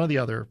piece is one of the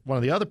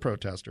other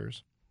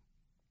protesters.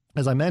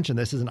 As I mentioned,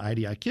 this is an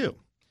IDIQ,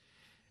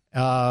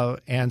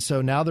 and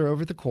so now they're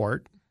over at the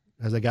court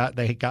as they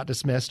got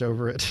dismissed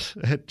over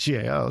at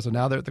GAO. So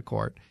now they're at the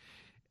court,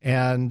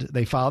 and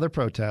they file their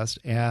protest,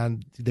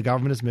 and the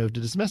government has moved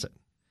to dismiss it.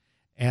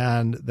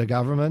 And the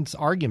government's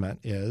argument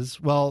is,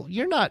 well,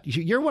 you're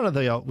one of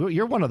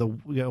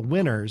the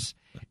winners.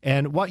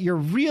 And what you're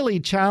really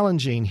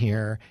challenging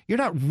here, you're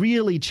not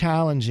really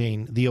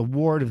challenging the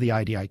award of the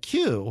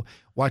IDIQ.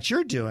 What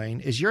you're doing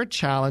is you're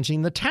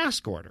challenging the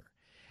task order.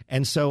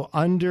 And so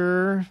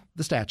under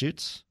the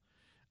statutes,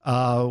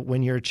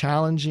 when you're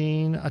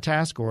challenging a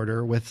task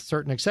order with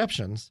certain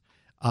exceptions,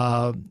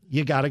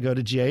 you got to go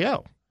to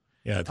GAO.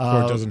 Yeah, the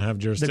court doesn't have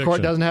jurisdiction. The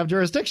court doesn't have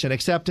jurisdiction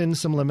except in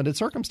some limited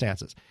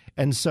circumstances.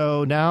 And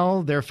so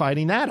now they're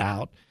fighting that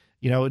out.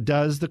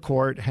 Does the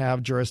court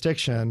have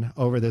jurisdiction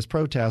over this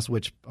protest,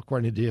 which,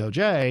 according to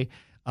DOJ,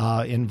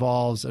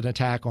 involves an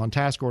attack on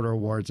task order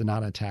awards and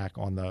not an attack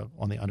on the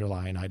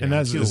underlying IDIQ. And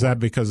is that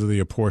because of the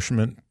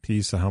apportionment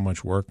piece of how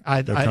much work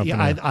it's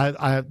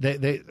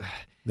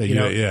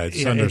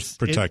under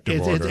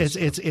protective orders.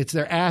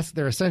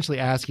 They're essentially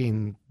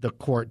asking the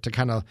court to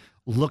kind of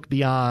look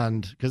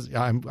beyond, because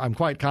I'm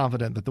quite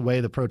confident that the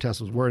way the protest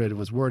was worded, it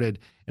was worded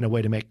in a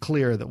way to make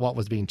clear that what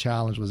was being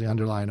challenged was the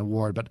underlying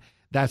award. But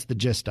that's the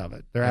gist of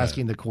it. They're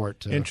asking the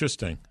court to.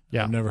 Interesting.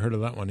 Yeah, I've never heard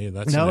of that one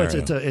either. It's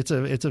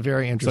a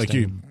very interesting. It's like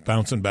you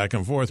bouncing back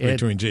and forth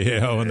between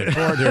GAO and the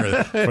court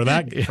here for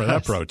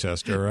that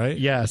protester, right?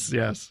 Yes.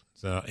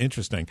 So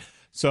interesting.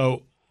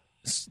 So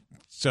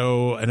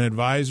an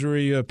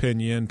advisory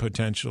opinion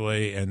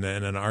potentially, and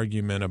then an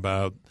argument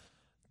about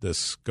the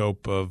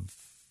scope of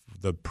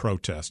the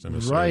protest in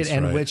a sense, right?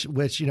 And which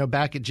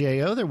back at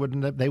GAO there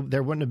wouldn't have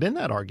been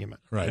that argument,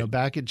 right?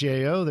 Back at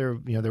GAO there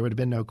would have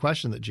been no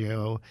question that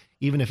GAO,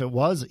 even if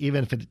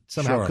it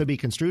somehow could be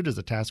construed as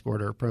a task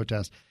order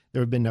protest, there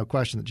would have been no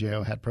question that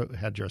GAO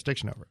had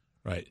jurisdiction over it.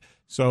 Right.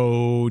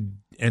 So,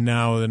 and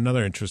now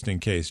another interesting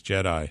case,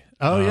 JEDI.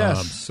 Oh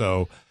yes.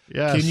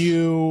 Yes. Can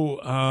you?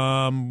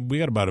 We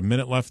got about a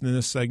minute left in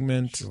this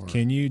segment. Sure.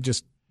 Can you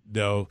just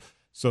so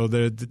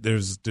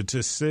there's the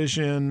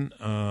decision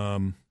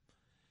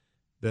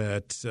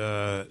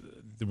that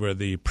where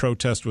the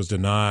protest was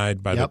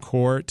denied by the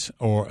court,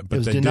 it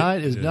was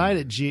denied. It was denied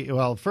at GAO.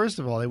 Well, first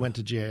of all, they went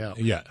to GAO.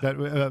 Yeah.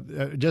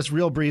 But just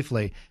real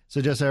briefly,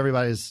 so just so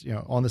everybody's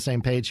on the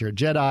same page here.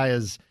 JEDI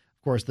is,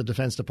 of course, the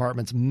Defense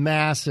Department's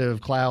massive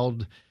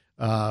cloud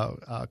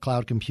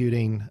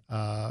computing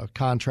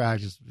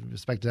contract. Is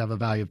expected to have a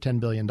value of $10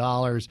 billion.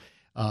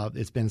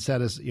 It's been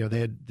set as they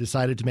had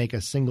decided to make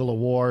a single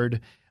award.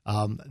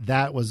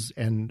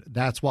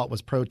 That's what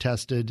was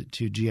protested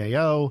to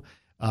GAO.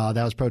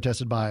 That was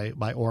protested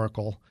by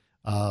Oracle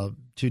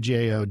to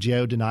GAO.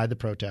 GAO denied the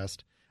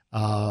protest,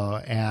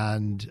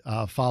 and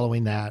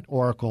following that,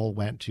 Oracle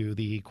went to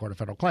the Court of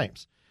Federal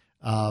Claims,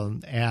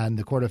 and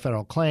the Court of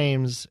Federal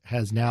Claims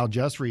has now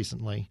just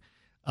recently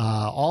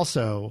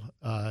also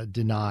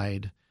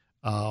denied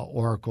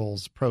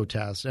Oracle's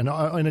protest. And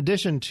in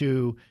addition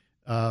to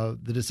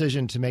the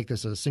decision to make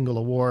this a single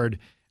award,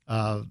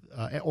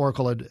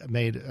 Oracle had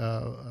made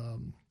a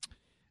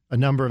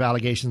number of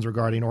allegations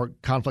regarding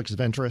conflicts of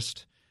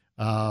interest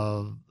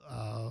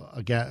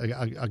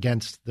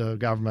against the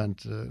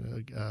government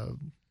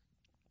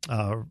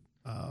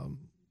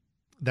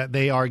that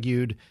they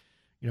argued,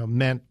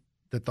 meant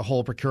that the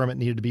whole procurement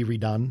needed to be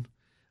redone.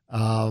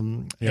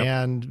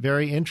 And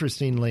very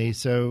interestingly,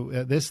 so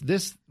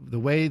the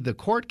way the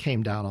court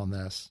came down on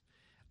this,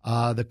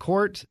 the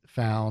court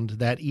found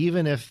that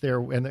even if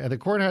and the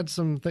court had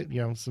some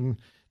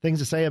things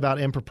to say about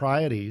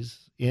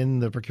improprieties in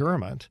the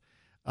procurement.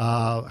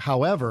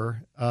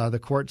 However, the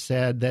court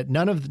said that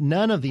none of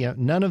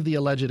the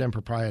alleged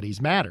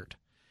improprieties mattered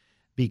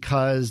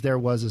because there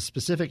was a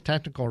specific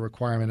technical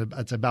requirement.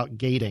 It's about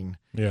gating.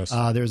 Yes.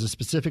 There's a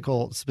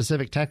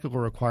specific technical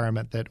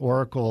requirement that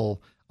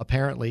Oracle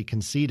apparently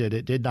conceded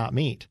it did not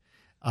meet.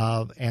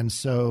 And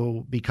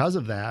so because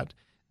of that,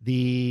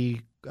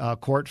 the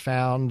court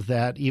found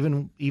that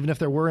even if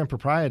there were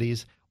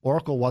improprieties,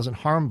 Oracle wasn't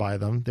harmed by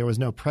them. There was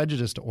no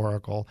prejudice to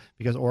Oracle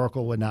because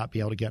Oracle would not be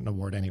able to get an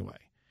award anyway.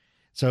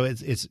 So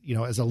it's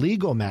as a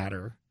legal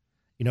matter,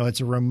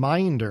 it's a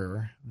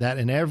reminder that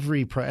in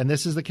every and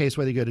this is the case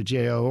whether you go to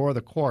GAO or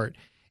the court,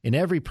 in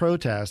every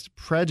protest,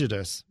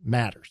 prejudice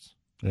matters.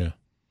 Yeah,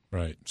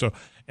 right. So,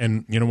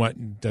 and you know what?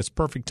 That's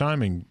perfect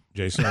timing,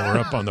 Jason. We're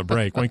up on the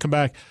break. When we come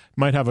back,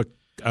 might have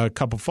a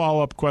couple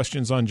follow-up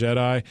questions on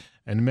JEDI,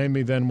 and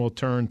maybe then we'll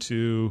turn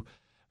to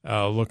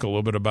look a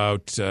little bit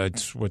about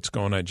what's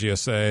going on at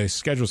GSA,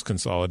 schedules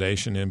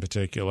consolidation in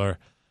particular.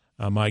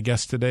 My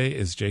guest today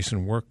is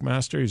Jason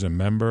Workmaster. He's a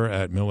member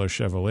at Miller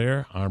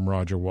Chevalier. I'm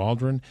Roger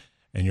Waldron,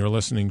 and you're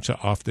listening to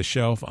Off the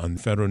Shelf on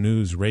Federal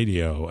News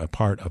Radio, a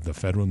part of the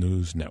Federal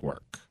News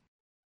Network.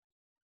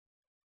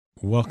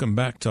 Welcome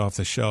back to Off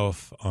the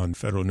Shelf on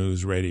Federal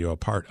News Radio, a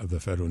part of the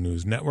Federal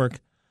News Network.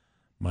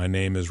 My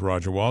name is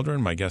Roger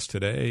Waldron. My guest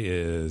today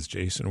is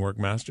Jason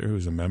Workmaster,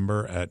 who's a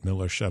member at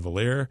Miller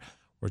Chevalier.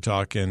 We're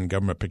talking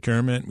government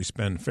procurement. We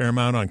spend a fair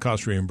amount on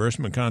cost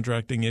reimbursement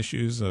contracting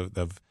issues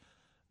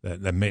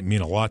that may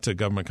mean a lot to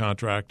government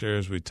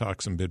contractors. We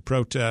talked some bid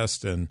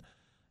protest and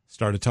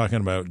started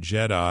talking about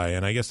JEDI.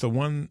 And I guess the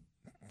one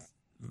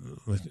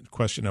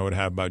question I would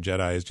have about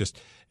JEDI is just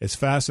it's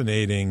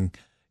fascinating.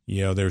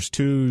 There's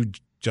two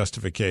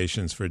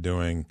justifications for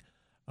doing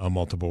a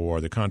multiple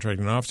award. The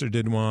contracting officer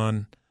did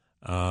one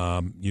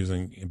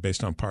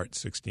based on Part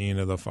 16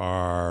 of the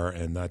FAR,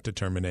 and that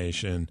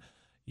determination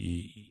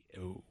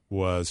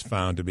was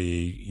found to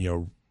be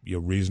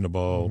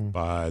reasonable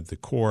by the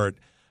court.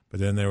 But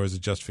then there was a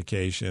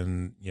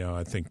justification,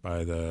 I think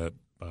at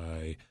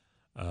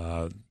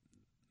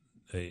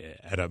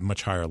a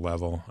much higher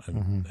level,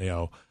 and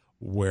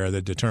where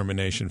the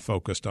determination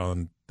focused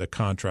on the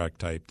contract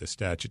type, the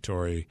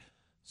statutory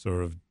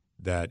sort of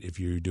that if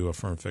you do a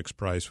firm fixed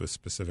price with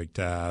specific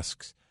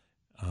tasks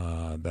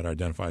that are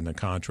identified in the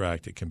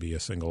contract, it can be a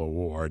single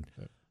award.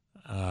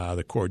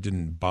 The court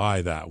didn't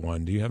buy that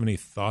one. Do you have any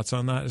thoughts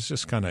on that? It's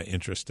just kind of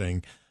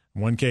interesting.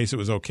 In one case, it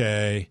was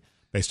okay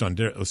based on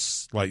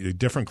slightly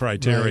different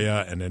criteria,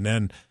 right. And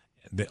then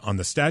on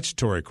the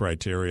statutory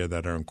criteria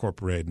that are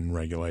incorporated in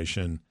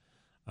regulation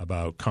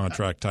about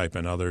contract type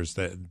and others,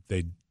 that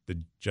the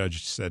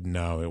judge said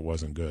no, it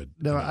wasn't good.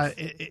 No, I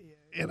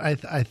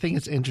think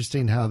it's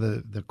interesting how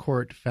the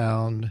court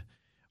found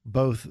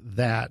both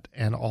that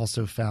and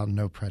also found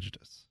no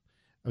prejudice.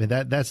 I mean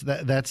that's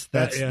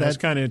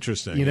kind of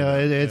interesting. You know,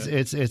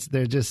 it's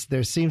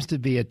there seems to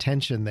be a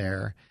tension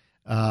there,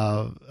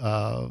 and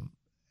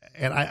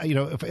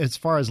as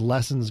far as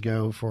lessons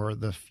go for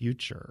the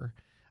future,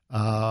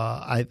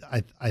 I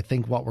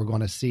think what we're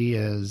going to see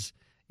is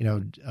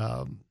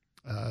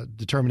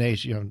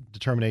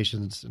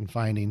determinations and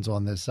findings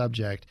on this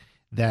subject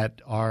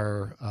that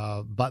are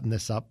button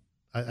this up.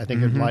 I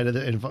think in light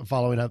of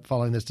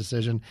following this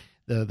decision,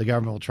 the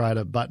government will try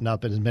to button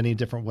up in as many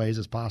different ways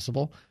as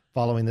possible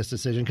following this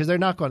decision, because they're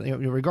not going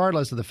to,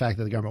 regardless of the fact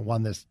that the government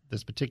won this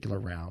particular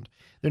round,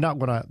 they're not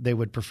going to. They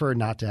would prefer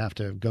not to have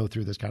to go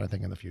through this kind of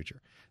thing in the future.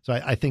 So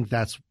I think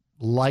that's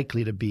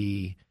likely to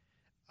be.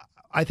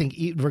 I think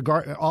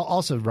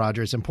also,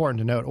 Roger, it's important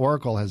to note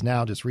Oracle has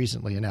now just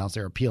recently announced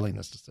they're appealing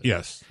this decision.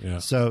 Yes. Yeah.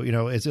 So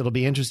it'll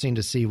be interesting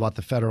to see what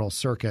the Federal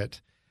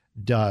Circuit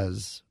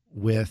does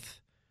with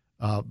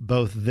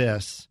both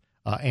this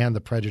and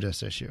the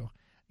prejudice issue.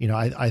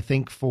 I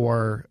think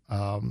for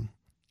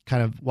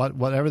kind of what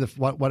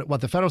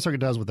the Federal Circuit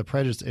does with the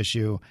prejudice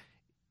issue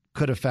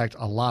could affect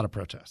a lot of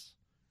protests.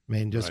 I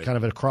mean, just kind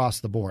of across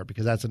the board,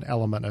 because that's an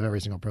element of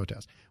every single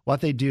protest. What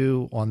they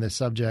do on this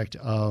subject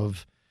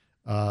of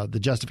the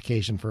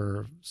justification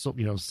for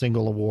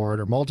single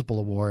award or multiple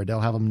award, they'll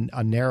have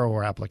a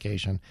narrower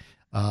application.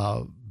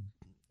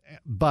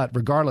 But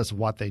regardless of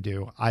what they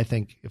do, I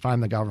think if I'm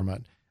the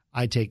government,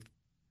 I take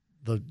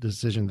the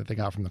decision that they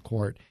got from the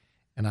court,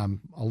 and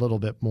I'm a little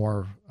bit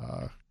more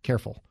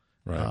careful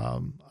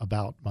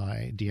about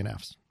my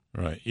DNFs.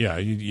 Right.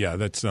 Yeah.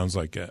 That sounds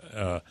like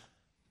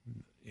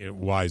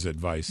wise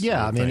advice.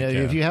 Yeah. I mean,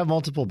 if you have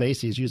multiple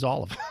bases, use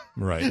all of them.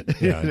 Right.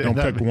 Yeah. Don't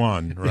pick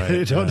one. Right.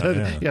 If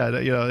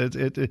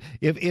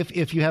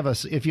you have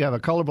a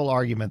colorable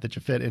argument that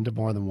you fit into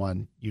more than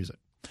one, use it.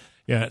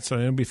 Yeah. So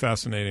it'll be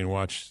fascinating to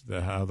watch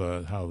how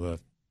the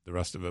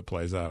rest of it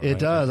plays out. It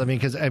does. I mean,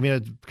 because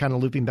kind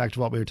of looping back to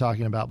what we were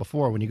talking about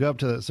before, when you go up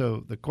to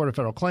the Court of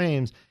Federal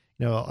Claims,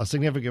 a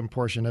significant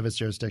portion of its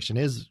jurisdiction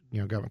is,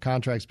 government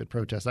contracts, bid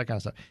protests, that kind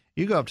of stuff.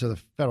 You go up to the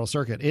Federal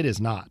Circuit, it is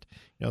not.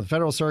 The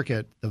Federal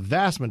Circuit, the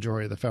vast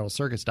majority of the Federal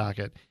Circuit's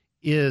docket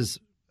is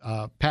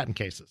patent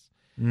cases.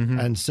 Mm-hmm.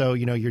 And so,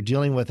 you're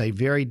dealing with a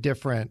very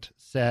different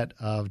set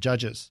of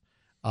judges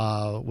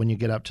when you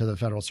get up to the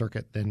Federal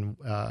Circuit than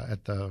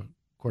at the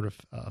Court of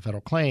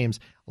Federal Claims.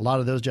 A lot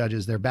of those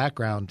judges, their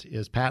background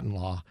is patent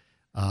law,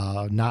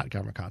 not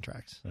government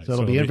contracts. Right. So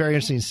it'll be very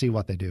interesting to see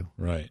what they do.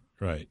 Right.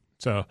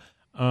 So,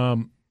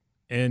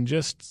 and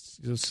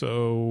just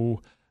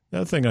so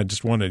another thing, I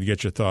just wanted to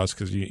get your thoughts,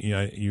 because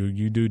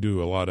you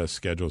do a lot of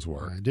schedules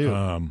work. I do.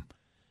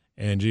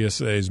 And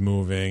GSA is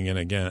moving, and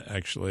again,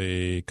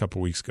 actually, a couple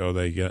of weeks ago,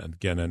 they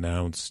again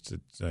announced,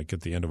 like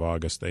at the end of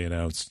August, they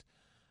announced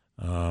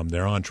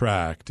they're on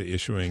track to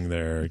issuing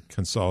their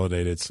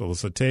consolidated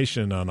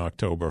solicitation on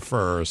October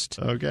 1st.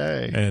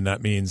 Okay. And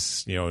that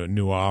means,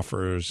 new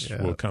offers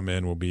will come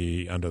in, will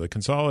be under the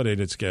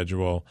consolidated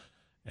schedule.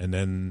 And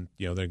then,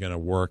 they're going to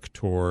work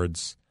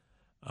towards,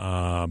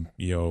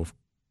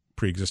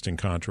 pre-existing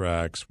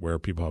contracts where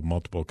people have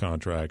multiple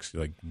contracts,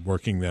 like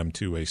working them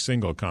to a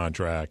single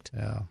contract,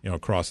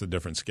 across the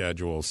different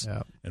schedules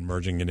and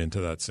merging it into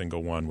that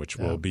single one, which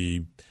will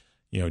be,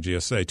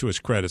 GSA, to its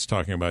credit, is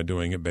talking about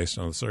doing it based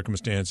on the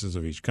circumstances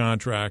of each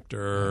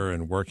contractor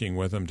and working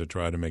with them to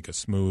try to make a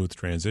smooth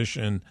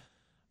transition.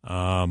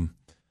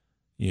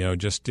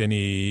 Just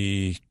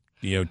any,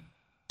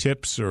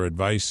 tips or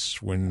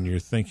advice when you're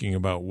thinking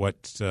about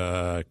what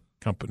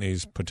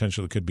companies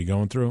potentially could be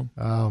going through?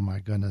 Oh, my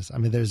goodness. I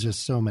mean, there's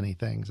just so many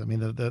things. I mean,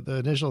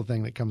 the initial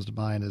thing that comes to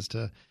mind is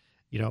to,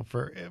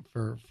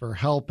 for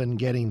help in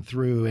getting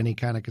through any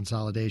kind of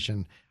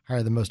consolidation,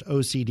 hire the most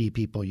OCD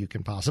people you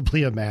can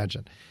possibly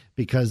imagine,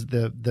 because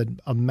the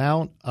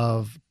amount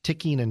of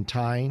ticking and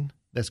tying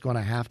that's going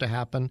to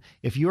happen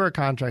if you're a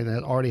contractor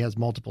that already has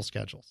multiple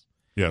schedules.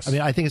 Yes. I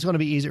mean, I think it's going to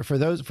be easier for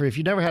if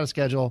you never had a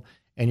schedule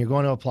and you're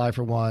going to apply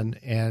for one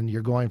and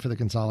you're going for the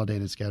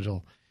consolidated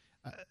schedule.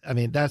 I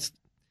mean,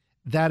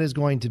 that is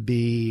going to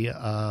be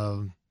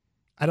I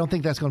don't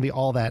think that's going to be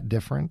all that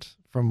different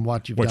from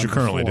what you've done you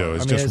currently before. do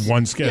is just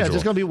one schedule. Yeah, it's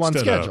just going to be one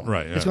schedule.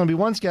 Right. Yeah. It's going to be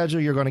one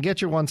schedule. You're going to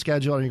get your one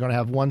schedule, and you're going to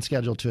have one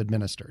schedule to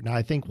administer. Now,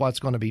 I think what's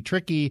going to be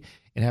tricky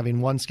in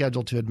having one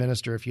schedule to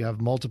administer, if you have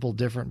multiple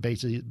different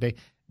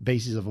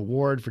bases of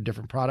award for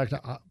different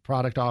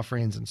product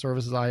offerings and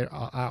services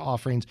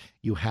offerings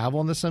you have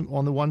on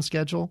the one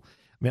schedule,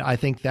 I mean, I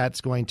think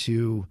that's going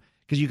to,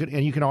 because you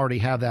can already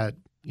have that,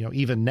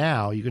 even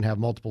now you can have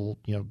multiple,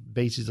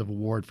 bases of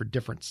award for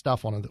different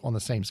stuff on the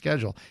same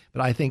schedule.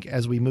 But I think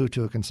as we move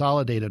to a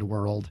consolidated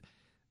world,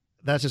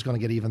 that's just going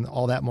to get even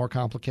all that more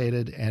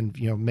complicated. And,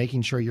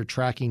 making sure you're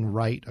tracking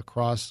right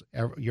across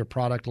your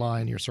product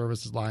line, your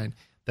services line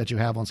that you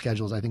have on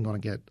schedules, I think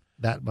going to get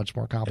that much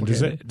more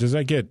complicated. And does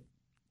that get,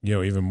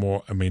 even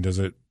more, I mean, does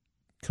it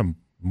come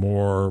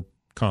more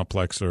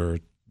complex, or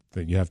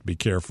that you have to be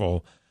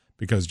careful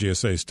because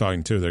GSA is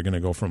talking to, they're going to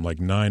go from like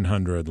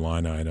 900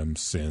 line item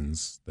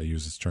SINs, they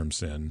use this term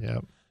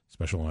SIN,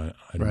 special line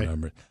item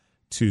number,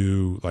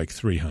 to like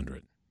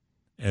 300.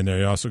 And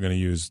they're also going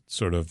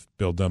to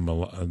build them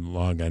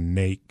along a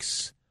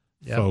NAICS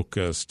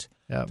focused.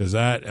 Yep. Does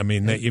that,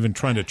 they even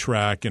trying to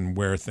track and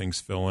where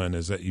things fill in,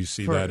 is that you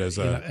see that as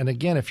a... and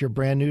again, if you're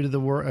brand new to the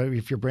world,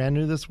 if you're brand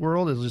new to this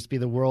world, it'll just be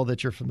the world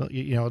that you're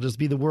familiar, it'll just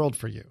be the world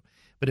for you.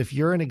 But if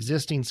you're an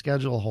existing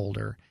schedule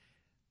holder,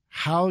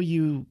 how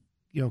you,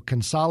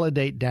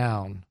 consolidate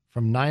down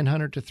from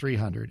 900 to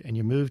 300 and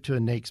you move to a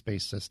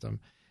NAICS-based system,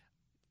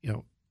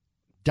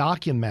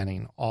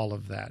 documenting all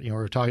of that. We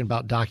were talking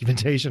about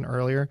documentation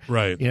earlier.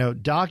 Right.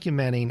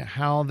 Documenting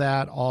how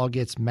that all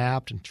gets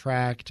mapped and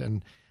tracked,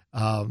 and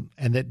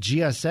that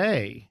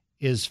GSA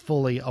is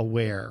fully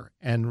aware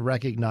and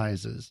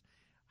recognizes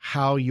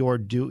how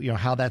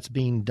how that's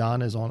being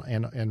done is on,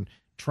 and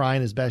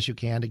trying as best you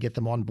can to get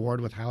them on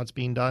board with how it's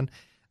being done.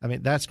 I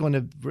mean, that's going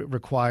to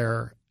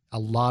require a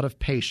lot of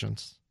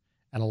patience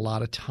and a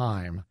lot of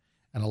time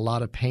and a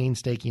lot of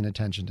painstaking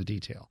attention to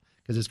detail,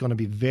 because it's going to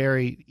be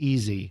very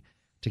easy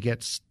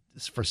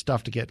for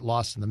stuff to get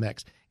lost in the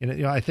mix.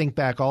 And I think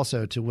back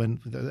also to when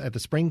at the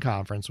spring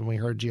conference when we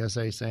heard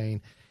GSA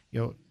saying,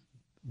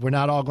 we're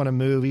not all going to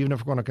move, even if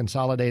we're going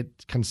to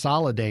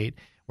consolidate.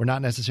 We're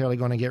not necessarily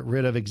going to get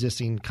rid of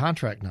existing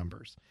contract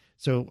numbers.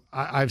 So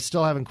I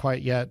still haven't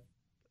quite yet.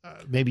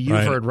 Maybe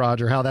you've heard,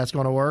 Roger, how that's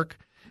going to work,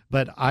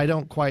 but I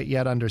don't quite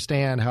yet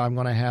understand how I'm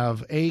going to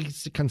have a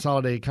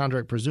consolidated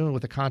contract, presumably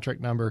with a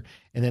contract number,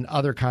 and then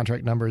other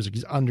contract numbers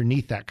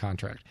underneath that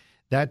contract.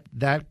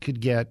 That could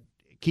get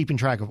keeping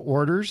track of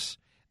orders.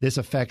 This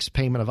affects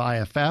payment of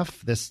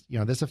IFF. This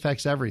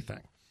affects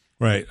everything.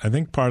 Right. I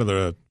think part of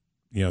the,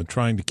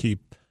 trying to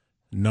keep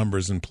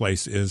numbers in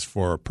place is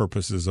for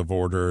purposes of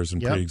orders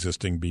and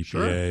pre-existing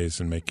BPAs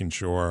and making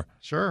sure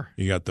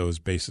you got those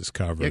bases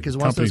covered. Yeah, because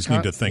companies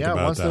need to think about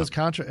that.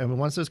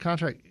 Once those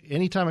contract,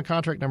 anytime a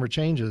contract number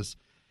changes,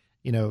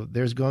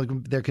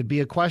 there could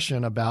be a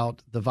question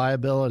about the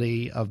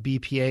viability of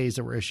BPAs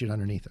that were issued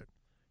underneath it.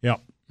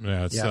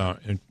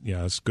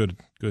 It's good.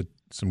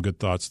 Some good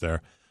thoughts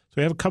there. So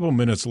we have a couple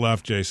minutes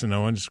left, Jason. I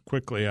want to just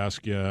quickly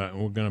ask you,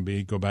 we're going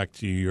to go back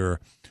to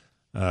your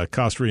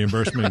cost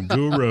reimbursement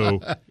guru.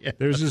 Yes.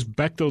 There's this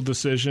Bechtel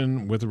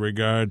decision with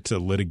regard to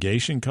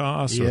litigation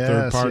costs or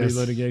third-party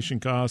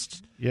litigation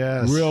costs.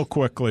 Yes. Real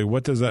quickly,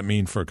 what does that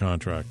mean for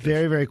contractors?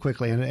 Very, very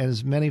quickly. And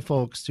as many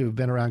folks who have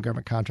been around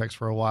government contracts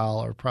for a while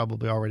are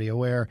probably already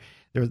aware,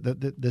 the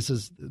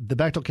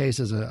Bechtel case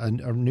is a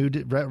new,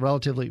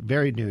 relatively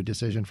very new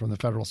decision from the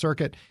Federal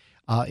Circuit.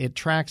 It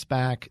tracks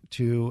back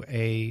to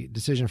a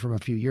decision from a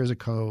few years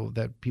ago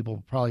that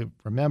people probably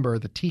remember,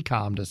 the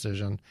TCOM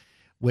decision,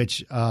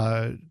 which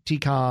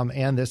TCOM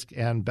and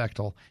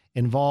Bechtel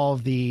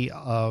involve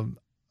a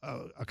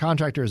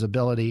contractor's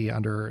ability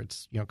under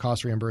its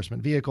cost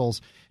reimbursement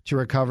vehicles to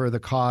recover the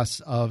costs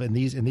of in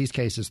these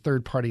cases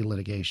third-party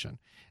litigation.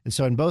 And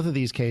so in both of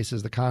these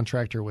cases, the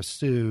contractor was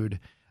sued.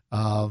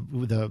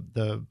 The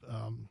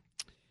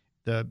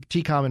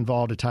TCOM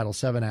involved a Title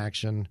VII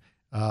action.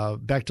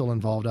 Bechtel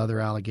involved other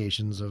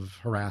allegations of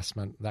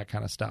harassment, that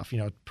kind of stuff,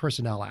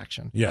 personnel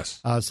action. Yes.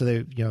 So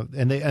they,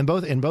 in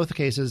both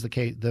cases, the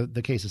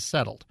case is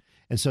settled.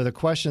 And so the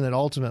question that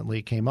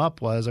ultimately came up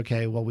was,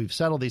 okay, well, we've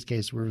settled these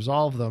cases, we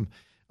resolved them,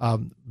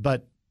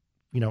 but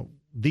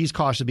these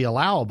costs should be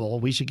allowable.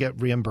 We should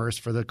get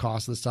reimbursed for the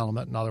cost of the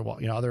settlement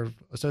and other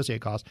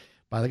associated costs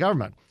by the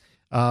government.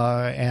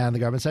 And the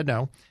government said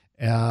no.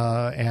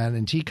 And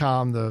in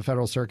TCOM, the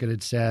Federal Circuit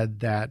had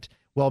said that,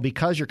 well,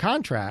 because your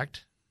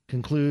contract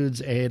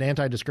concludes an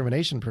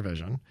anti-discrimination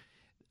provision,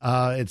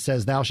 it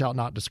says thou shalt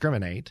not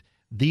discriminate.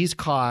 These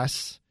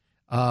costs,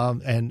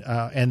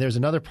 and there's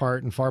another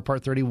part in FAR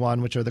Part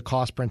 31, which are the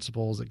cost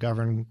principles that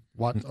govern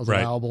what is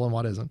allowable and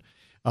what isn't.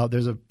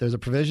 There's a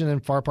provision in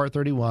FAR Part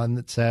 31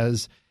 that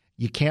says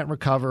you can't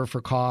recover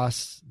for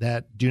costs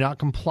that do not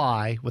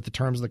comply with the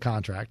terms of the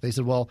contract. They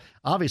said, well,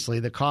 obviously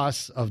the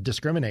costs of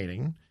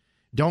discriminating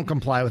don't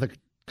comply with the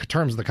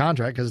terms of the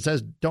contract because it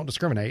says don't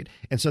discriminate.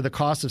 And so the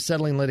cost of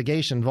settling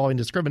litigation involving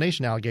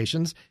discrimination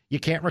allegations, you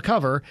can't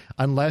recover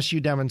unless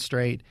you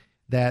demonstrate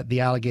that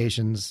the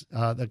allegations,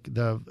 under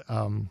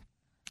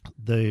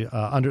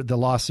the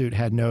lawsuit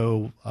had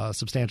no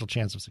substantial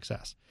chance of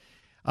success.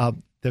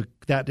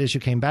 That issue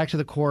came back to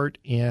the court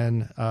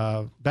in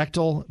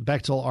Bechtel.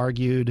 Bechtel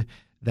argued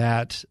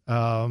that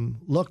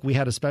look, we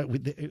had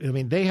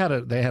they had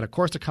a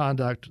course of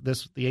conduct.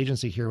 The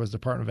agency here was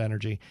Department of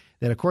Energy.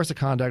 They had a course of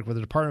conduct where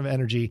the Department of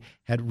Energy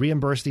had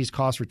reimbursed these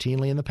costs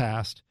routinely in the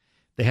past.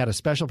 they had a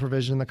special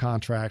provision in the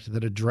contract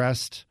that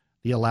addressed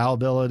the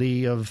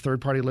allowability of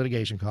third-party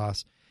litigation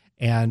costs.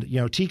 And,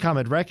 TCOM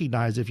had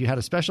recognized if you had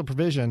a special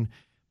provision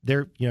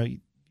there,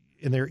 in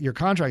your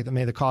contract that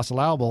made the cost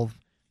allowable,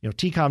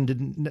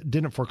 TCOM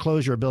didn't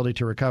foreclose your ability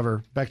to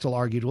recover. Bechtel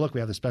argued, look, we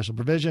have the special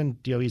provision.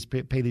 DOE's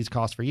pay these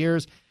costs for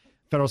years.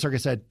 Federal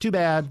Circuit said, too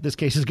bad. This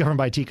case is governed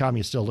by TCOM.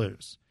 You still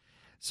lose.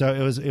 So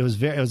it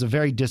was a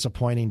very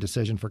disappointing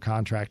decision for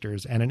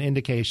contractors and an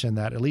indication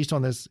that, at least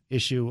on this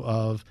issue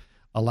of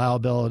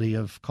allowability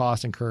of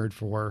costs incurred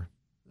for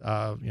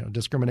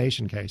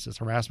discrimination cases,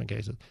 harassment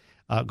cases,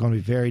 going to be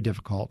very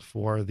difficult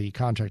for the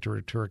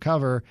contractor to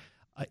recover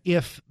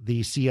if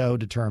the CO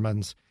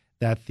determines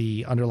that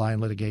the underlying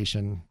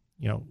litigation,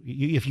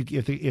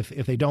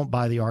 if they don't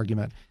buy the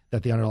argument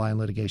that the underlying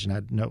litigation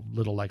had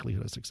little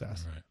likelihood of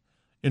success. Right.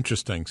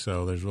 Interesting.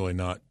 So there's really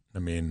not. I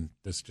mean,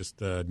 it's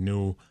just a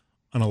new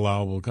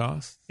unallowable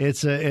cost.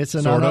 It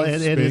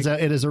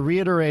is a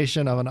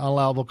reiteration of an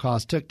unallowable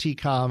cost. Took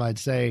TCOM, I'd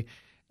say,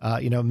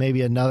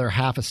 maybe another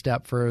half a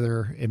step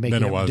further in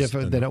making it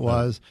different than it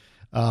was.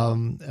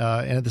 And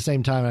at the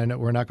same time, I know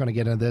we're not going to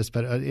get into this,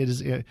 but it is,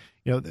 to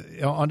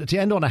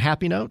end on a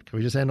happy note. Can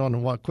we just end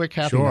on one quick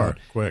happy note?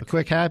 Quick. A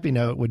quick happy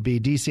note would be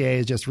DCA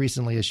has just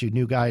recently issued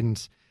new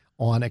guidance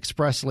on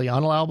expressly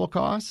unallowable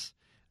costs,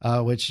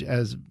 which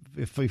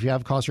if you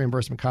have cost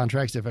reimbursement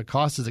contracts, if a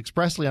cost is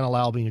expressly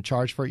unallowable and you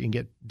charge for it, you can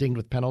get dinged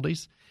with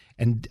penalties.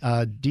 And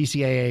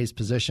DCAA's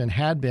position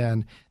had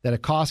been that a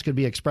cost could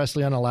be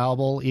expressly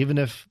unallowable even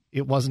if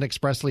it wasn't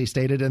expressly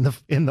stated in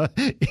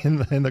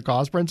the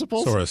cost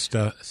principles. Sort of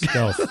stealth.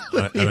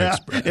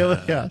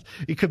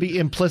 It could be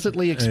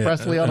implicitly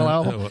expressly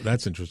unallowable. Well,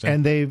 that's interesting.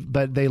 And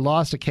they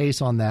lost a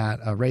case on that,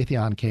 a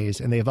Raytheon case,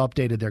 and they've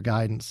updated their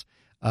guidance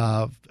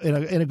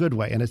in a good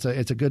way, and it's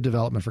a good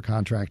development for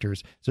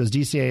contractors. So as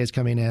DCA is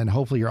coming in,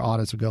 hopefully your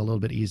audits will go a little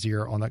bit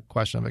easier on the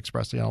question of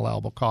expressly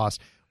unallowable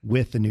costs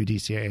with the new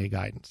DCAA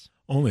guidance.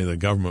 Only the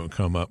government would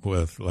come up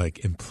with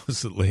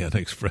implicitly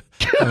expressly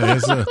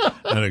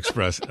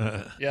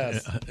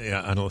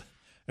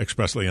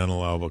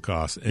unallowable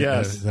costs.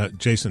 Yes.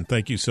 Jason,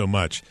 thank you so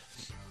much.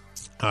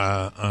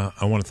 I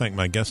want to thank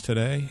my guest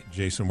today,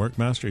 Jason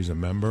Workmaster. He's a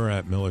member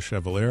at Miller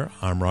Chevalier.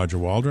 I'm Roger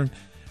Waldron,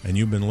 and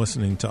you've been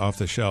listening to Off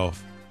the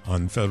Shelf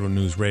on Federal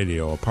News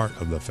Radio, a part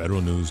of the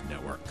Federal News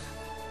Network.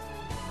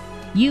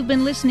 You've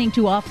been listening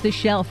to Off the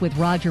Shelf with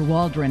Roger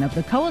Waldron of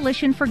the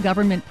Coalition for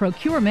Government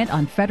Procurement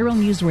on Federal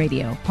News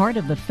Radio, part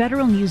of the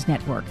Federal News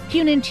Network.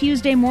 Tune in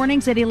Tuesday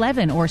mornings at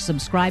 11 or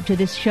subscribe to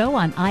this show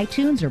on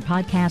iTunes or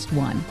Podcast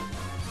One.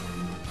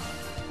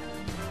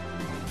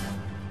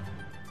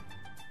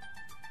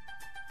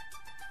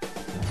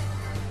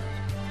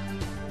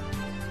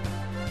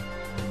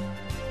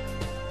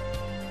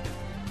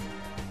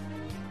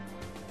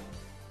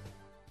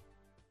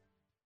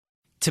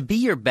 To be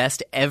your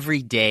best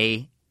every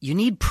day, you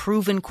need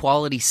proven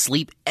quality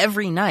sleep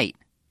every night.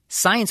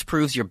 Science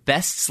proves your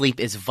best sleep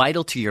is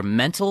vital to your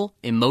mental,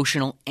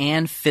 emotional,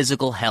 and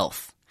physical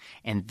health.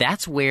 And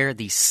that's where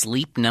the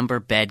Sleep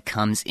Number bed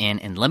comes in.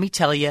 And let me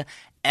tell you,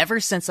 ever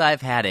since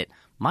I've had it,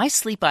 my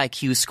sleep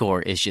IQ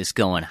score is just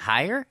going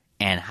higher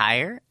and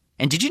higher.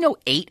 And did you know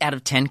 8 out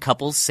of 10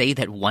 couples say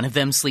that one of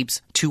them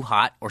sleeps too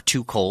hot or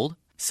too cold?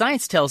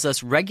 Science tells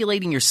us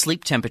regulating your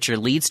sleep temperature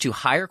leads to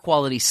higher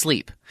quality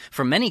sleep.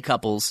 For many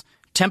couples,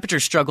 temperature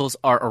struggles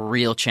are a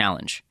real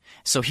challenge.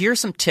 So here are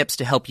some tips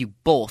to help you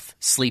both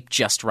sleep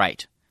just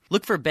right.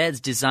 Look for beds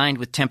designed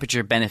with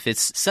temperature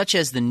benefits such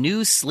as the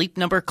new Sleep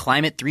Number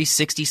Climate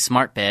 360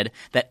 smart bed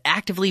that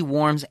actively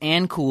warms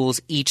and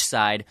cools each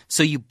side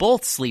so you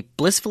both sleep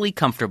blissfully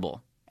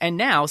comfortable. And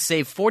now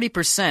save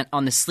 40%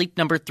 on the Sleep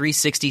Number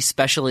 360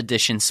 Special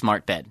Edition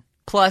smart bed.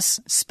 Plus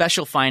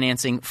special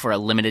financing for a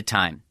limited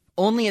time.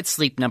 Only at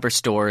Sleep Number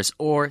stores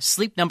or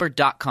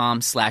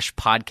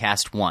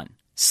sleepnumber.com/podcast1.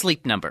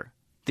 Sleep Number,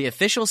 the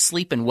official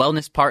sleep and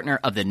wellness partner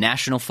of the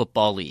National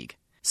Football League.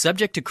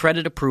 Subject to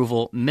credit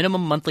approval,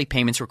 minimum monthly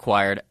payments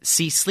required.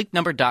 See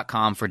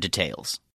sleepnumber.com for details.